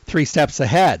 3 steps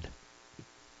ahead.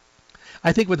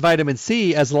 I think with vitamin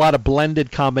C, as a lot of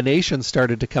blended combinations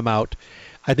started to come out,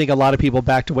 I think a lot of people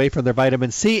backed away from their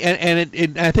vitamin C,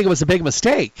 and I think it was a big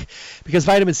mistake because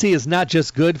vitamin C is not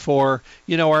just good for,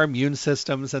 you know, our immune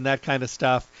systems and that kind of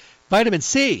stuff. Vitamin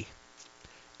C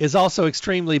is also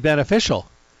extremely beneficial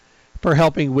for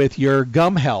helping with your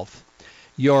gum health,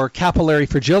 your capillary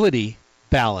fragility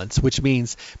balance, which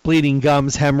means bleeding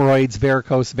gums, hemorrhoids,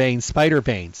 varicose veins, spider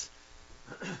veins.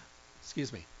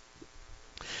 Excuse me.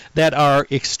 That are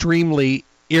extremely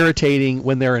irritating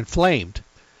when they're inflamed.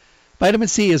 Vitamin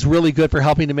C is really good for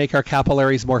helping to make our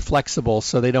capillaries more flexible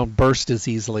so they don't burst as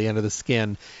easily under the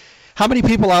skin. How many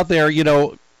people out there, you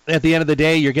know, at the end of the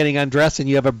day, you're getting undressed and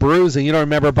you have a bruise and you don't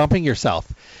remember bumping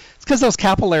yourself? It's because those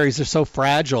capillaries are so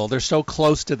fragile. They're so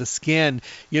close to the skin.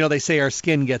 You know, they say our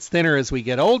skin gets thinner as we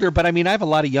get older, but I mean, I have a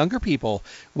lot of younger people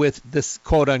with this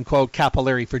quote-unquote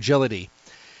capillary fragility.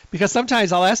 Because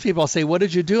sometimes I'll ask people, I'll say, what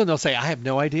did you do? And they'll say, I have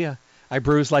no idea. I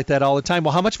bruise like that all the time.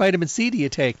 Well, how much vitamin C do you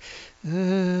take?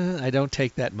 I don't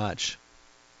take that much.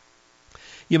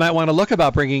 You might want to look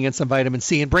about bringing in some vitamin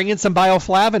C and bring in some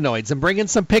bioflavonoids and bring in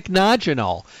some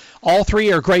pycnogenol. All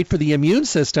 3 are great for the immune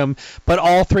system, but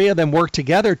all 3 of them work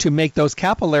together to make those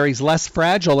capillaries less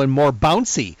fragile and more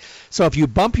bouncy. So if you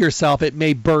bump yourself, it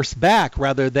may burst back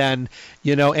rather than,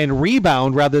 you know, and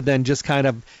rebound rather than just kind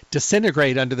of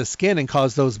disintegrate under the skin and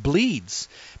cause those bleeds.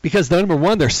 Because number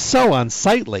one, they're so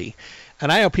unsightly.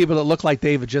 And I know people that look like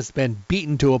they've just been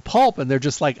beaten to a pulp, and they're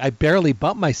just like, I barely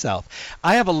bump myself.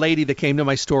 I have a lady that came to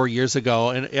my store years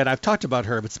ago, and I've talked about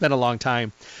her, but it's been a long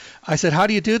time. I said, how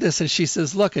do you do this? And she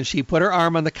says, look, and she put her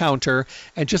arm on the counter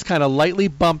and just kind of lightly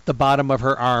bumped the bottom of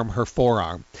her arm, her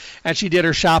forearm. And she did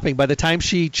her shopping. By the time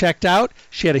she checked out,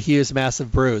 she had a huge,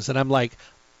 massive bruise. And I'm like,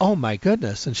 oh, my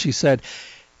goodness. And she said,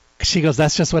 she goes,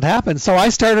 that's just what happened. So I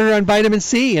started her on vitamin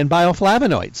C and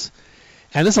bioflavonoids.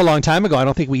 And this is a long time ago. I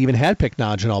don't think we even had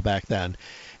pycnogenol back then.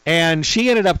 And she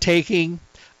ended up taking,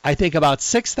 I think, about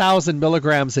 6,000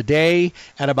 milligrams a day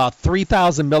and about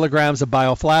 3,000 milligrams of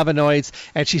bioflavonoids.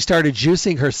 And she started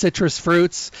juicing her citrus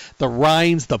fruits, the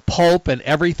rinds, the pulp, and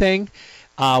everything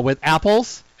with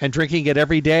apples and drinking it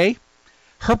every day.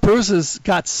 Her bruises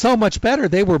got so much better.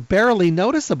 They were barely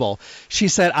noticeable. She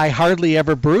said, I hardly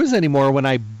ever bruise anymore when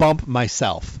I bump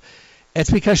myself. It's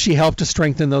because she helped to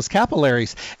strengthen those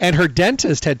capillaries. And her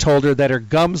dentist had told her that her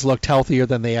gums looked healthier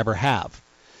than they ever have.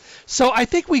 So I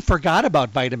think we forgot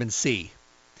about vitamin C.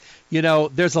 You know,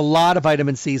 there's a lot of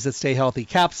vitamin C's that stay healthy.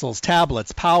 Capsules,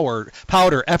 tablets, powder,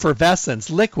 effervescence,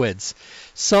 liquids.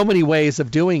 So many ways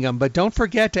of doing them. But don't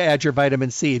forget to add your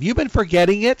vitamin C. If you've been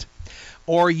forgetting it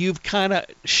or you've kind of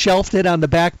shelved it on the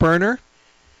back burner,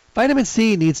 vitamin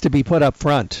C needs to be put up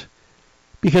front.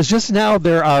 Because just now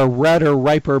there are redder,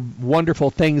 riper, wonderful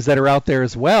things that are out there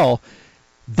as well.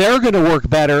 They're going to work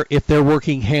better if they're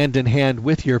working hand in hand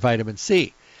with your vitamin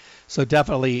C. So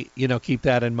definitely, you know, keep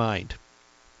that in mind.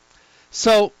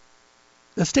 So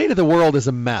the state of the world is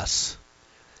a mess.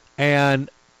 And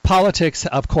politics,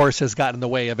 of course, has gotten in the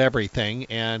way of everything.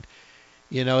 And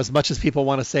As much as people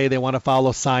want to say they want to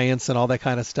follow science and all that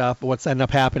kind of stuff, what's ended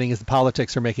up happening is the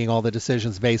politics are making all the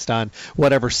decisions based on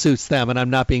whatever suits them. And I'm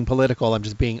not being political. I'm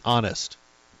just being honest.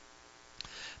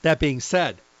 That being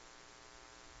said,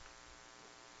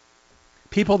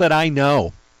 people that I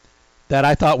know that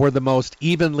I thought were the most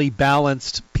evenly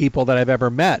balanced people that I've ever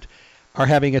met are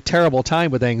having a terrible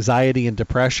time with anxiety and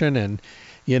depression. And,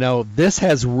 this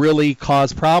has really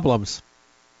caused problems.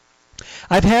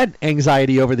 I've had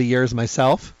anxiety over the years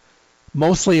myself,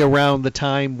 mostly around the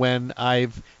time when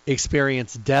I've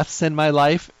experienced deaths in my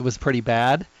life. It was pretty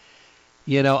bad.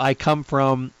 I come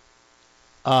from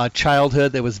a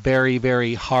childhood that was very,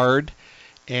 very hard,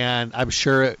 and I'm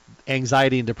sure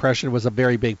anxiety and depression was a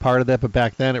very big part of that, but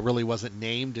back then it really wasn't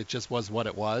named. It just was what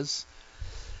it was.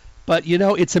 But,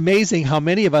 it's amazing how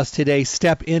many of us today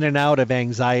step in and out of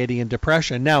anxiety and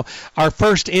depression. Now, our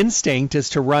first instinct is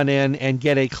to run in and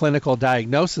get a clinical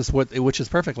diagnosis, which is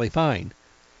perfectly fine.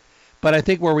 But I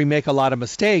think where we make a lot of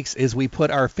mistakes is we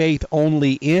put our faith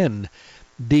only in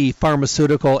the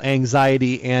pharmaceutical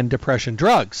anxiety and depression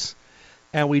drugs,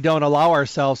 and we don't allow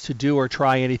ourselves to do or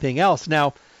try anything else.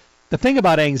 Now, the thing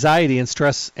about anxiety and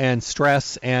stress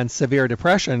and severe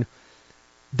depression,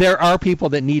 there are people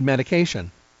that need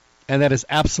medication. And that is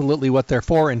absolutely what they're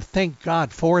for, and thank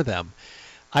God for them.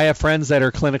 I have friends that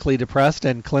are clinically depressed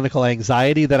and clinical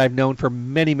anxiety that I've known for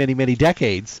many, many, many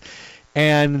decades.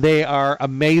 And they are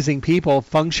amazing people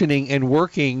functioning and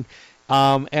working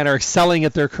and are excelling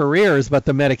at their careers, but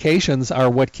the medications are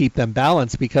what keep them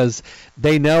balanced because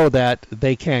they know that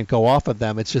they can't go off of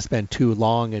them. It's just been too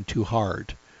long and too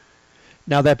hard.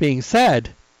 Now, that being said,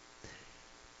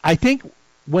 I think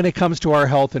when it comes to our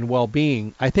health and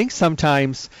well-being, I think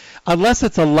sometimes, unless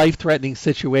it's a life-threatening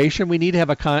situation, we need to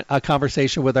have a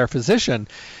conversation with our physician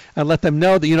and let them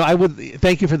know that, I would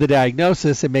thank you for the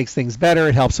diagnosis. It makes things better.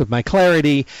 It helps with my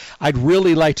clarity. I'd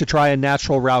really like to try a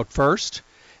natural route first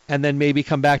and then maybe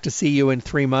come back to see you in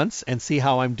 3 months and see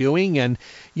how I'm doing. And,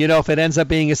 if it ends up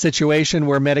being a situation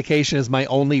where medication is my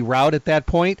only route at that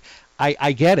point,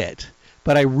 I get it.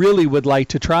 But I really would like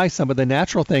to try some of the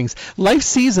natural things. Life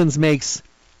Seasons makes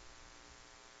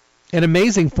an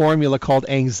amazing formula called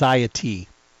Anxiety.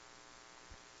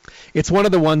 It's one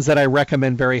of the ones that I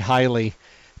recommend very highly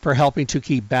for helping to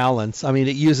keep balance. I mean,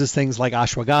 it uses things like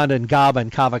ashwagandha and GABA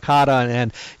and kavakata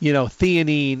and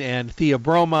theanine and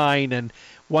theobromine and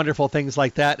wonderful things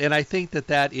like that. And I think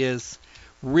that is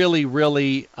really,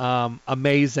 really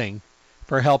amazing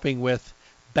for helping with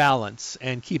balance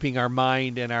and keeping our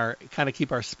mind and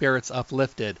keep our spirits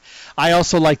uplifted. I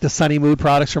also like the Sunny Mood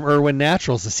products from Irwin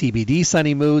Naturals, the CBD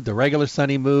Sunny Mood, the regular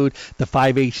Sunny Mood, the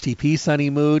 5-HTP Sunny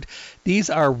Mood. These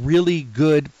are really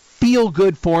good,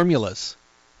 feel-good formulas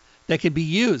that can be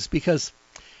used because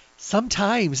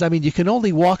sometimes, you can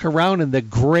only walk around in the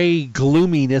gray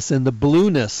gloominess and the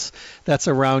blueness that's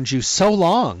around you so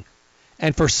long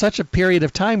and for such a period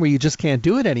of time where you just can't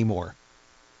do it anymore.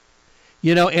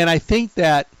 And I think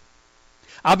that,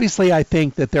 obviously I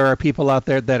think that there are people out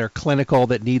there that are clinical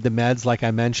that need the meds like I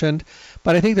mentioned,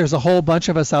 but I think there's a whole bunch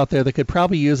of us out there that could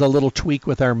probably use a little tweak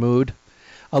with our mood,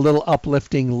 a little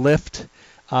uplifting lift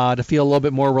to feel a little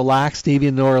bit more relaxed,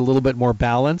 even or a little bit more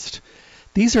balanced.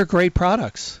 These are great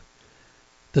products.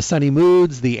 The Sunny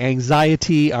Moods, the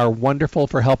Anxiety are wonderful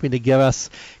for helping to give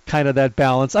us kind of that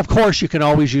balance. Of course, you can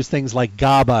always use things like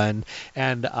GABA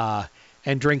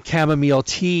and drink chamomile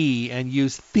tea and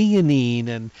use theanine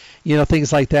and,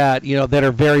 things like that, that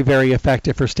are very, very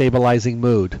effective for stabilizing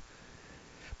mood.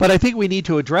 But I think we need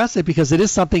to address it because it is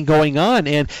something going on.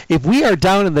 And if we are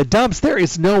down in the dumps, there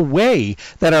is no way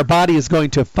that our body is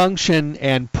going to function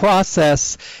and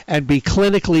process and be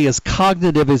clinically as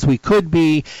cognitive as we could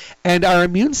be. And our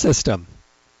immune system.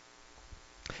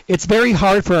 It's very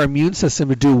hard for our immune system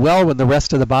to do well when the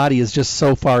rest of the body is just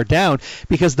so far down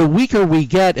because the weaker we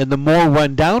get and the more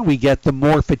run down we get, the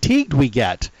more fatigued we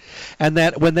get. And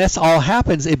that when this all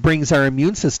happens, it brings our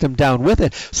immune system down with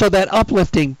it. So that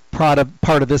uplifting part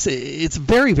of this, it's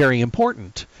very, very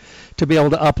important to be able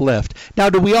to uplift. Now,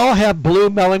 do we all have blue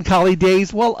melancholy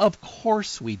days? Well, of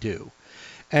course we do.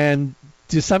 And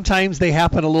do sometimes they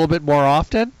happen a little bit more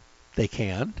often? They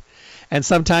can. And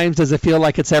sometimes does it feel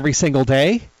like it's every single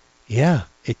day? Yeah,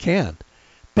 it can.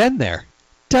 Been there,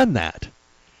 done that.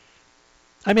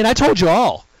 I told you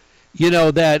all,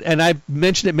 that, and I've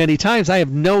mentioned it many times, I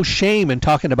have no shame in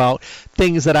talking about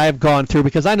things that I've gone through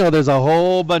because I know there's a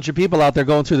whole bunch of people out there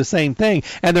going through the same thing,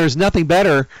 and there's nothing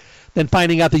better than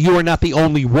finding out that you are not the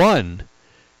only one.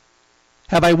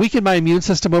 Have I weakened my immune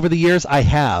system over the years? I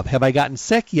have. Have I gotten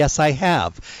sick? Yes, I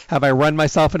have. Have I run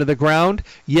myself into the ground?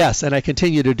 Yes, and I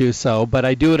continue to do so, but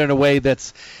I do it in a way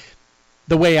that's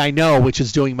the way I know, which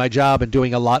is doing my job and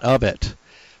doing a lot of it.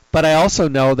 But I also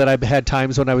know that I've had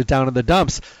times when I was down in the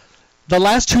dumps. The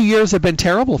last 2 years have been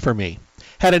terrible for me.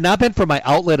 Had it not been for my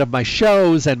outlet of my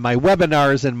shows and my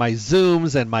webinars and my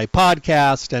Zooms and my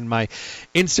podcast and my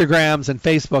Instagrams and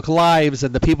Facebook Lives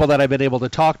and the people that I've been able to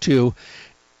talk to,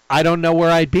 I don't know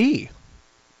where I'd be.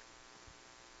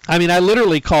 I mean, I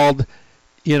literally called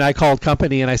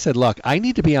company and I said, look, I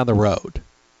need to be on the road.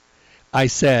 I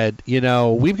said,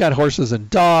 we've got horses and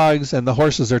dogs, and the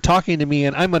horses are talking to me,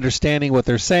 and I'm understanding what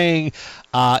they're saying.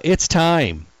 It's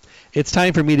time. It's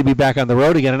time for me to be back on the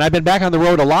road again. And I've been back on the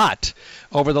road a lot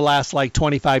over the last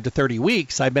 25 to 30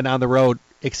 weeks. I've been on the road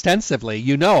extensively.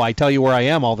 I tell you where I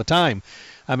am all the time.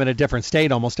 I'm in a different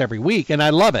state almost every week, and I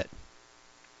love it.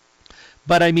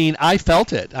 But, I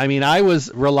felt it. I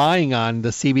was relying on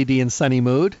the CBD and Sunny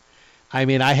Mood. I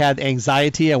had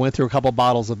anxiety. I went through a couple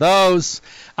bottles of those.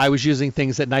 I was using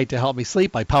things at night to help me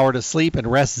sleep, like Power to Sleep and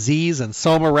Rest Z's and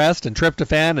Soma Rest and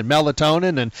tryptophan and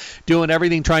melatonin, and doing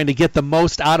everything trying to get the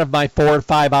most out of my 4 or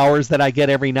 5 hours that I get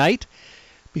every night.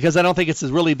 Because I don't think it's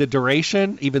really the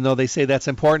duration, even though they say that's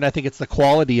important. I think it's the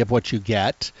quality of what you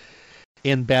get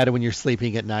in bed when you're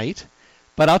sleeping at night.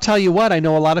 But I'll tell you what, I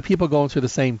know a lot of people going through the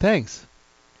same things.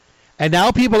 And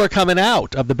now people are coming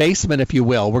out of the basement, if you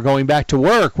will. We're going back to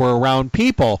work. We're around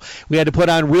people. We had to put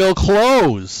on real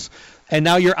clothes. And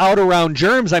now you're out around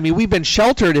germs. We've been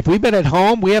sheltered. If we've been at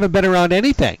home, we haven't been around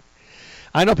anything.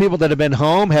 I know people that have been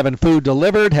home, having food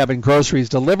delivered, having groceries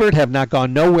delivered, have not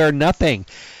gone nowhere, nothing.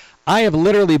 I have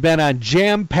literally been on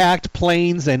jam-packed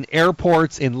planes and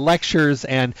airports and lectures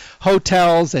and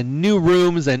hotels and new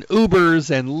rooms and Ubers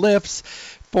and Lyfts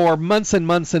for months and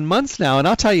months and months now. And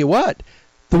I'll tell you what.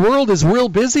 The world is real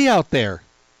busy out there.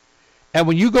 And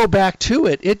when you go back to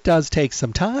it, it does take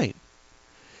some time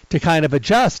to kind of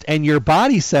adjust. And your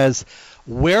body says,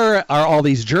 where are all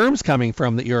these germs coming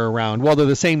from that you're around? Well, they're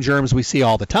the same germs we see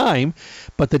all the time,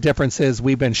 but the difference is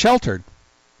we've been sheltered.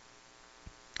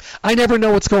 I never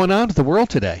know what's going on with the world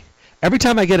today. Every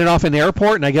time I get off an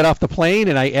airport and I get off the plane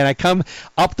and I come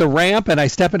up the ramp and I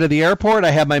step into the airport,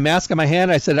 I have my mask in my hand.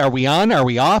 I said, are we on? Are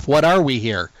we off? What are we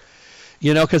here?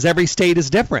 Because every state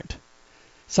is different.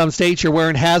 Some states you're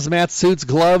wearing hazmat suits,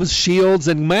 gloves, shields,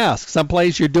 and masks. Some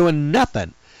place you're doing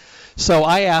nothing. So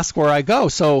I ask where I go.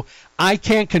 So I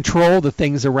can't control the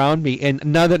things around me, and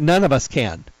none of us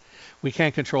can. We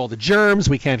can't control the germs.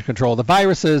 We can't control the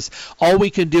viruses. All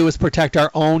we can do is protect our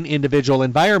own individual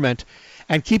environment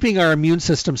and keeping our immune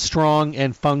system strong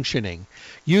and functioning.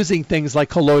 Using things like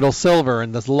colloidal silver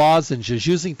and the lozenges,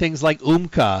 using things like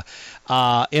Umka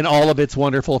in all of its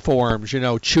wonderful forms,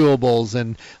 chewables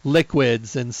and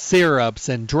liquids and syrups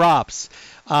and drops.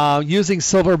 Using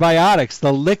Silver Biotics,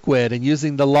 the liquid, and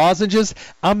using the lozenges,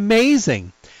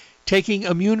 amazing. Taking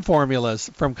immune formulas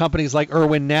from companies like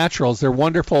Irwin Naturals, their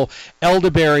wonderful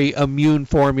elderberry immune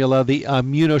formula, the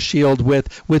ImmunoShield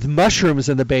with mushrooms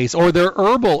in the base, or their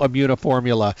herbal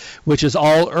immunoformula, which is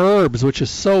all herbs, which is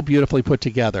so beautifully put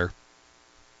together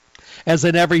as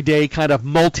an everyday kind of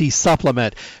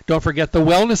multi-supplement. Don't forget the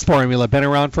wellness formula, been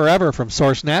around forever from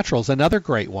Source Naturals, another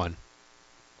great one.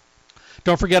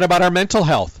 Don't forget about our mental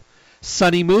health.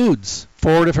 Sunny Moods,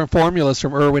 4 different formulas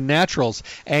from Irwin Naturals.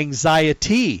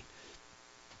 Anxiety,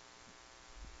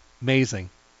 amazing,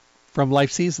 from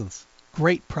Life Seasons.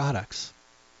 Great products.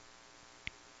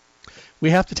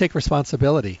 We have to take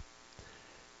responsibility,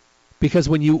 because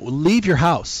when you leave your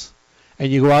house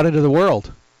and you go out into the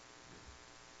world,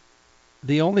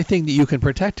 the only thing that you can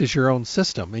protect is your own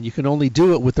system, and you can only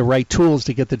do it with the right tools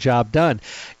to get the job done.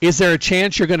 Is there a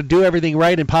chance you're going to do everything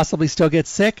right and possibly still get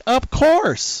sick? Of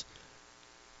course.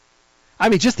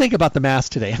 Just think about the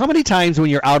mask today. How many times when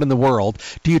you're out in the world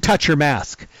do you touch your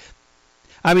mask?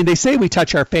 They say we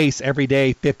touch our face every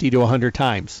day 50 to 100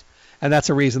 times. And that's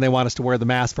the reason they want us to wear the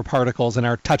mask for particles and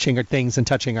our touching our things and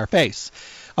touching our face.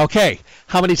 Okay,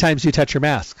 how many times do you touch your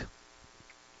mask?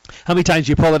 How many times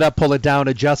you pull it up, pull it down,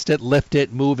 adjust it, lift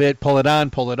it, move it, pull it on,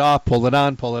 pull it off, pull it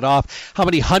on, pull it off? How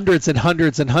many hundreds and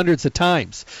hundreds and hundreds of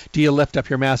times do you lift up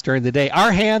your mask during the day?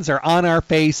 Our hands are on our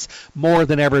face more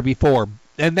than ever before.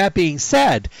 And that being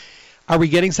said, are we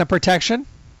getting some protection?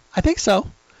 I think so.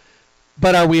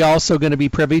 But are we also going to be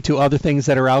privy to other things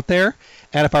that are out there?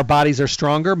 And if our bodies are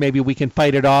stronger, maybe we can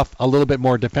fight it off a little bit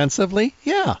more defensively?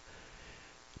 Yeah.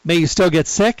 May you still get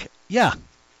sick? Yeah.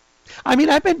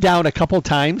 I've been down a couple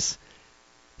times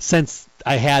since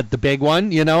I had the big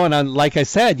one, and like I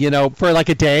said, for like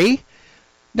a day.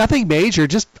 Nothing major,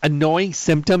 just annoying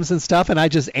symptoms and stuff, and I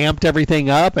just amped everything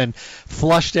up and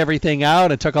flushed everything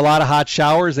out and took a lot of hot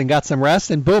showers and got some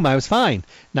rest, and boom, I was fine.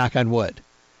 Knock on wood.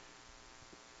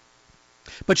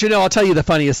 But I'll tell you the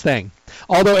funniest thing.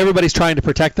 Although everybody's trying to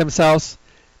protect themselves,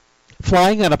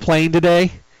 flying on a plane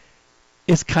today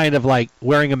is kind of like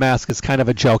wearing a mask is kind of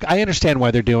a joke. I understand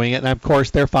why they're doing it, and of course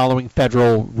they're following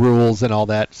federal rules and all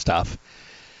that stuff.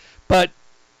 But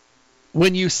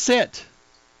when you sit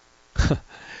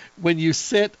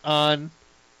on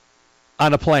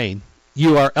a plane,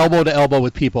 you are elbow to elbow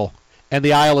with people, and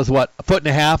the aisle is a foot and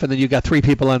a half, and then you've got 3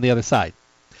 people on the other side.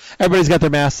 Everybody's got their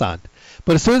masks on.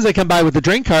 But as soon as they come by with the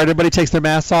drink cart, everybody takes their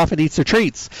masks off and eats their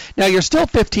treats. Now, you're still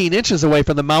 15 inches away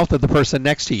from the mouth of the person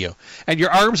next to you, and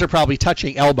your arms are probably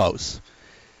touching elbows.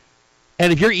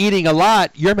 And if you're eating a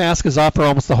lot, your mask is off for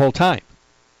almost the whole time.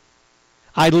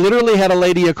 I literally had a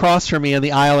lady across from me in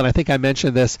the aisle, and I think I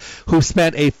mentioned this, who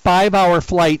spent a 5-hour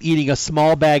flight eating a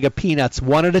small bag of peanuts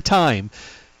one at a time,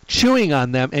 chewing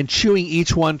on them and chewing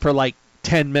each one for like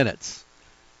 10 minutes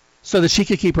so that she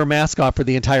could keep her mask off for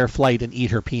the entire flight and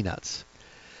eat her peanuts.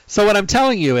 So what I'm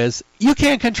telling you is you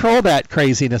can't control that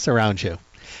craziness around you.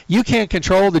 You can't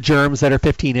control the germs that are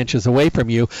 15 inches away from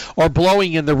you or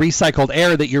blowing in the recycled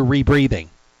air that you're rebreathing.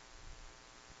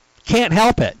 Can't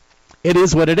help it. It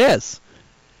is what it is.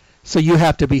 So you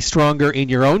have to be stronger in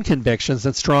your own convictions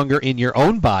and stronger in your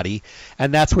own body,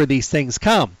 and that's where these things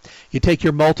come. You take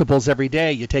your multiples every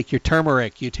day. You take your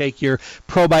turmeric. You take your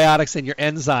probiotics and your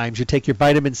enzymes. You take your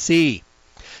vitamin C.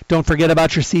 Don't forget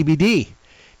about your CBD.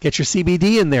 Get your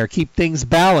CBD in there. Keep things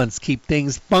balanced. Keep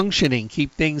things functioning.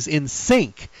 Keep things in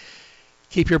sync.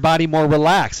 Keep your body more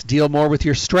relaxed. Deal more with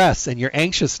your stress and your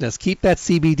anxiousness. Keep that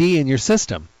CBD in your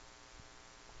system.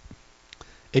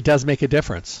 It does make a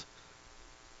difference.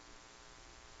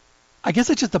 I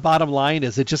guess it's just the bottom line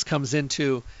is it just comes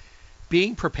into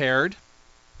being prepared,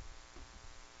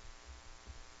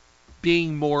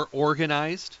 being more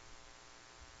organized,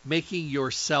 making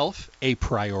yourself a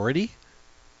priority.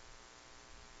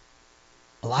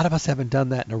 A lot of us haven't done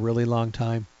that in a really long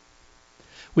time.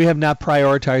 We have not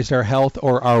prioritized our health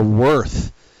or our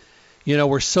worth.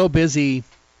 We're so busy.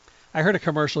 I heard a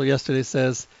commercial yesterday that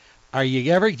says, do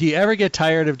you ever get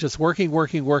tired of just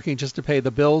working just to pay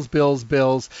the bills,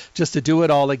 just to do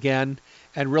it all again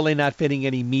and really not fitting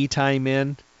any me time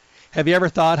in? Have you ever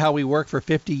thought how we work for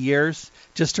 50 years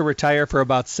just to retire for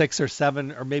about 6 or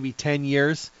 7 or maybe 10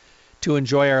 years to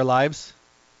enjoy our lives?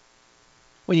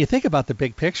 When you think about the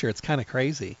big picture, it's kind of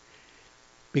crazy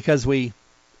because we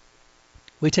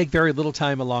take very little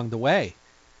time along the way.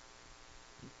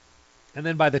 And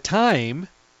then by the time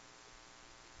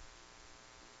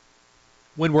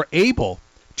when we're able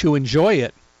to enjoy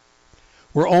it,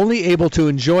 we're only able to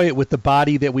enjoy it with the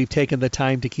body that we've taken the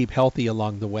time to keep healthy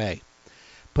along the way.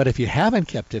 But if you haven't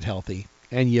kept it healthy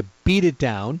and you beat it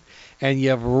down and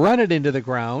you've run it into the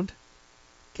ground,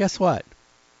 guess what?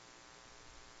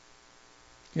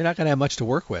 You're not going to have much to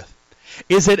work with.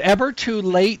 Is it ever too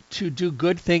late to do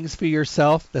good things for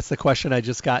yourself? That's the question I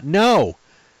just got. No.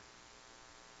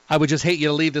 I would just hate you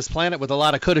to leave this planet with a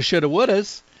lot of coulda, shoulda,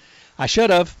 wouldas. I should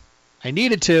have. I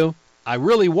needed to. I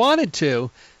really wanted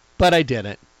to, but I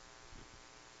didn't.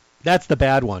 That's the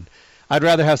bad one. I'd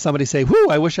rather have somebody say, whew,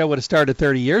 I wish I would have started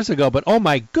 30 years ago, but oh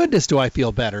my goodness, do I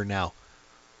feel better now.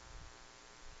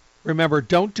 Remember,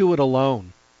 don't do it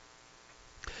alone.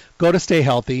 Go to Stay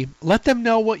Healthy. Let them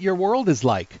know what your world is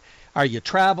like. Are you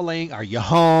traveling? Are you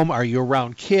home? Are you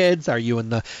around kids? Are you in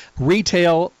the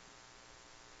retail,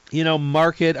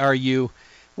 market?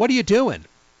 What are you doing?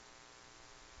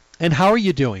 And how are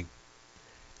you doing?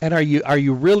 And are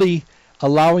you really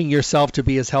allowing yourself to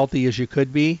be as healthy as you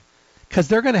could be? Because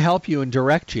they're going to help you and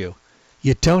direct you.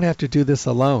 You don't have to do this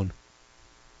alone.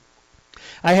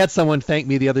 I had someone thank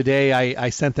me the other day. I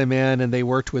sent them in, and they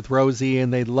worked with Rosie,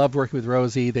 and they loved working with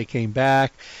Rosie. They came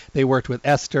back. They worked with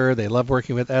Esther. They loved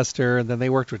working with Esther. And then they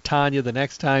worked with Tanya the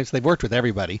next time. So they've worked with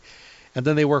everybody. And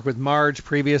then they worked with Marge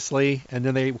previously. And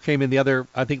then they came in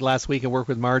I think last week, and worked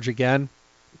with Marge again.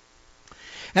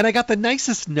 And I got the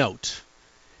nicest note.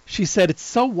 She said, it's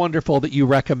so wonderful that you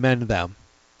recommend them.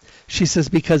 She says,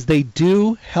 because they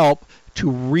do help to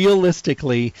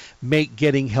realistically make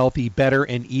getting healthy better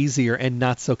and easier and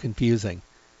not so confusing.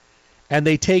 And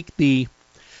they take the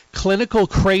clinical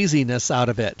craziness out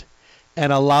of it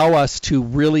and allow us to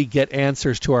really get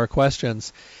answers to our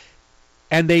questions.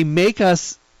 And they make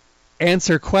us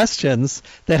answer questions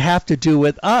that have to do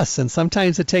with us. And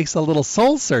sometimes it takes a little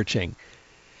soul searching.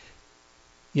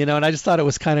 And I just thought it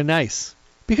was kind of nice.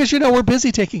 Because, we're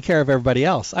busy taking care of everybody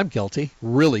else. I'm guilty,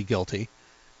 really guilty.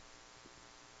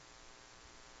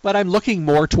 But I'm looking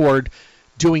more toward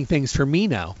doing things for me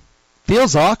now.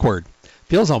 Feels awkward.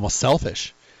 Feels almost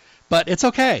selfish. But it's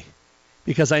okay.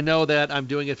 Because I know that I'm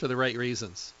doing it for the right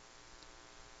reasons.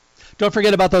 Don't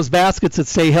forget about those baskets that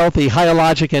Stay Healthy.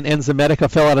 Hyalogic and Enzymedica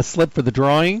fill out a slip for the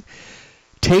drawing.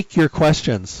 Take your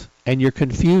questions and your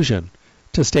confusion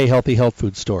to Stay Healthy Health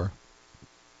Food Store.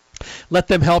 Let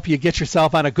them help you get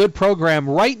yourself on a good program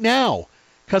right now,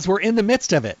 because we're in the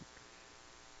midst of it.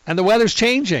 And the weather's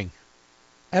changing.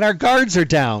 And our guards are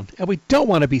down. And we don't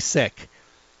want to be sick.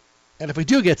 And if we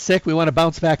do get sick, we want to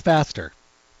bounce back faster.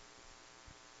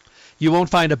 You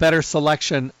won't find a better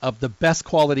selection of the best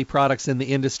quality products in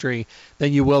the industry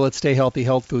than you will at Stay Healthy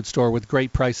Health Food Store, with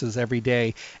great prices every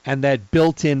day and that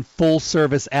built-in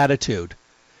full-service attitude.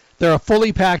 They're a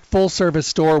fully packed, full-service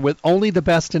store with only the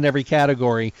best in every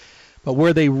category, but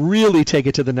where they really take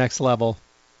it to the next level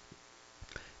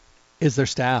is their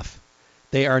staff.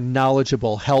 They are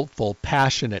knowledgeable, helpful,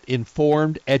 passionate,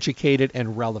 informed, educated,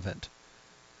 and relevant.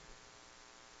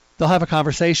 They'll have a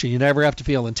conversation. You never have to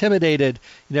feel intimidated.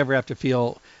 You never have to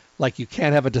feel like you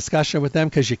can't have a discussion with them,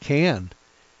 because you can.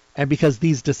 And because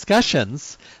these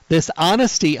discussions, this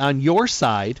honesty on your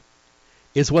side,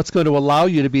 is what's going to allow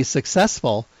you to be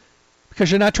successful, because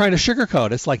you're not trying to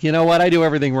sugarcoat. It's like, you know what, I do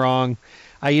everything wrong.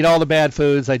 I eat all the bad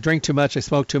foods. I drink too much. I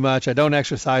smoke too much. I don't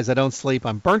exercise. I don't sleep.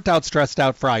 I'm burnt out, stressed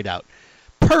out, fried out.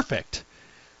 Perfect.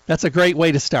 That's a great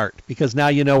way to start, because now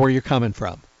you know where you're coming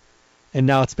from. And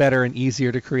now it's better and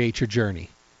easier to create your journey.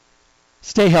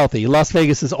 Stay Healthy, Las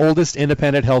Vegas's oldest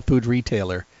independent health food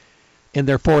retailer, in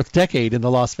their 4th decade in the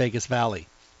Las Vegas Valley.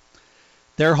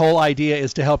 Their whole idea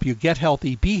is to help you get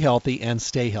healthy, be healthy, and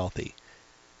stay healthy.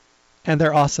 And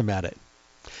they're awesome at it.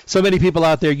 So many people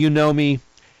out there, you know me.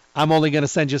 I'm only going to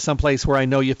send you someplace where I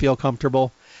know you feel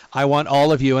comfortable. I want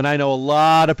all of you, and I know a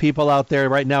lot of people out there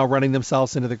right now running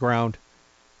themselves into the ground.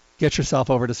 Get yourself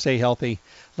over to Stay Healthy.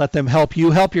 Let them help you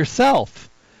help yourself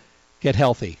get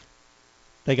healthy.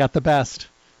 They got the best.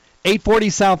 840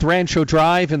 South Rancho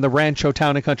Drive in the Rancho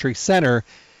Town and Country Center,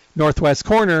 northwest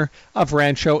corner of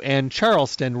Rancho and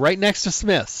Charleston, right next to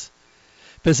Smith's.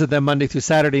 Visit them Monday through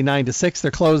Saturday, 9 to 6.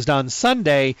 They're closed on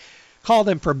Sunday. Call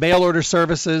them for mail order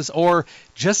services, or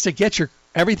just to get your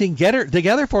everything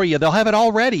together for you. They'll have it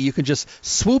all ready. You can just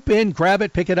swoop in, grab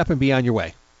it, pick it up, and be on your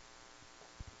way.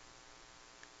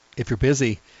 If you're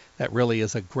busy, that really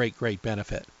is a great, great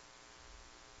benefit.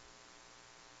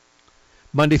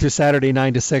 Monday through Saturday,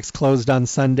 9 to 6, closed on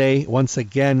Sunday. Once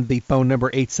again, the phone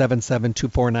number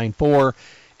 877-2494,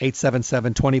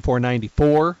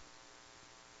 877-2494.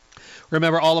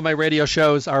 Remember, all of my radio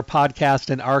shows are podcast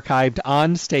and archived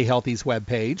on Stay Healthy's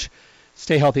webpage,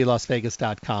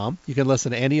 stayhealthylasvegas.com. You can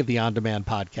listen to any of the on-demand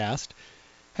podcasts.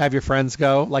 Have your friends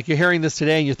go. Like you're hearing this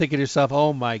today and you're thinking to yourself,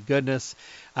 oh my goodness,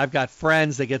 I've got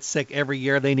friends that get sick every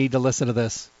year. They need to listen to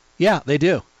this. Yeah, they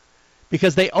do.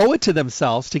 Because they owe it to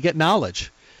themselves to get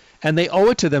knowledge. And they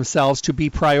owe it to themselves to be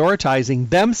prioritizing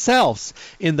themselves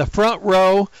in the front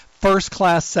row, first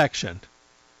class section.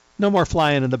 No more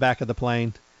flying in the back of the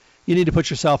plane. You need to put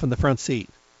yourself in the front seat.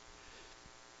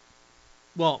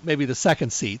 Well, maybe the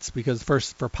second seats, because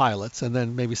first for pilots, and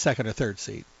then maybe second or third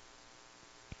seat.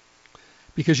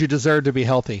 Because you deserve to be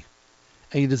healthy.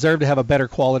 And you deserve to have a better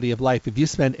quality of life. If you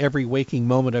spend every waking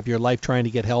moment of your life trying to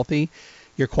get healthy,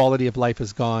 your quality of life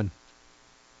is gone.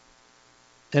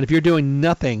 And if you're doing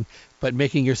nothing but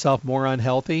making yourself more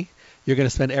unhealthy, you're going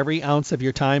to spend every ounce of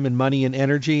your time and money and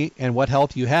energy and what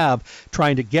health you have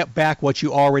trying to get back what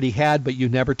you already had, but you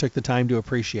never took the time to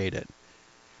appreciate it.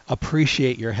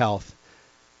 Appreciate your health.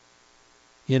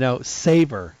 You know,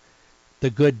 savor the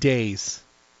good days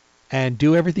and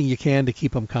do everything you can to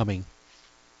keep them coming.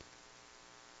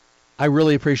 I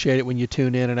really appreciate it when you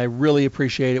tune in, and I really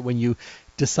appreciate it when you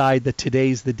decide that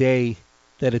today's the day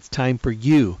that it's time for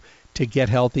you to get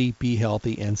healthy, be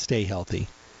healthy, and stay healthy.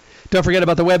 Don't forget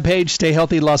about the webpage,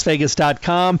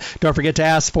 stayhealthylasvegas.com. Don't forget to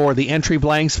ask for the entry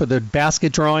blanks for the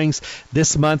basket drawings.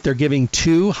 This month they're giving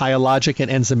 2 Hyalogic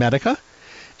and Enzymedica.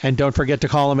 And don't forget to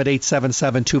call them at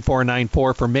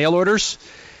 877-2494 for mail orders.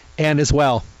 And as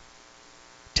well,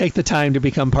 take the time to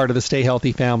become part of the Stay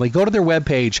Healthy family. Go to their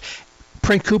webpage,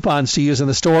 print coupons to use in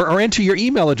the store, or enter your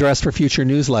email address for future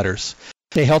newsletters.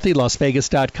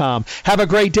 StayHealthyLasVegas.com. Have a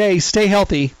great day. Stay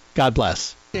healthy. God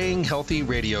bless. Staying Healthy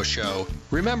Radio Show.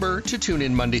 Remember to tune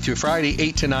in Monday through Friday,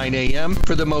 8 to 9 a.m.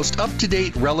 for the most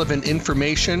up-to-date, relevant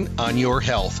information on your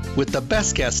health, with the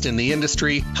best guest in the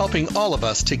industry, helping all of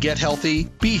us to get healthy,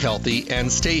 be healthy,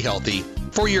 and stay healthy.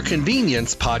 For your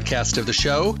convenience, podcasts of the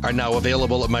show are now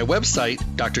available at my website,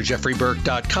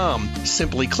 drjeffreyburke.com.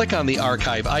 Simply click on the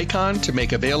archive icon to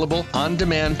make available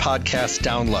on-demand podcast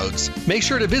downloads. Make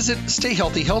sure to visit Stay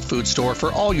Healthy Health Food Store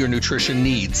for all your nutrition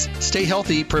needs. Stay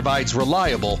Healthy provides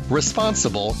reliable,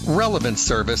 responsible, relevant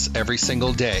service every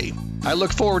single day. I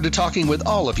look forward to talking with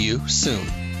all of you soon.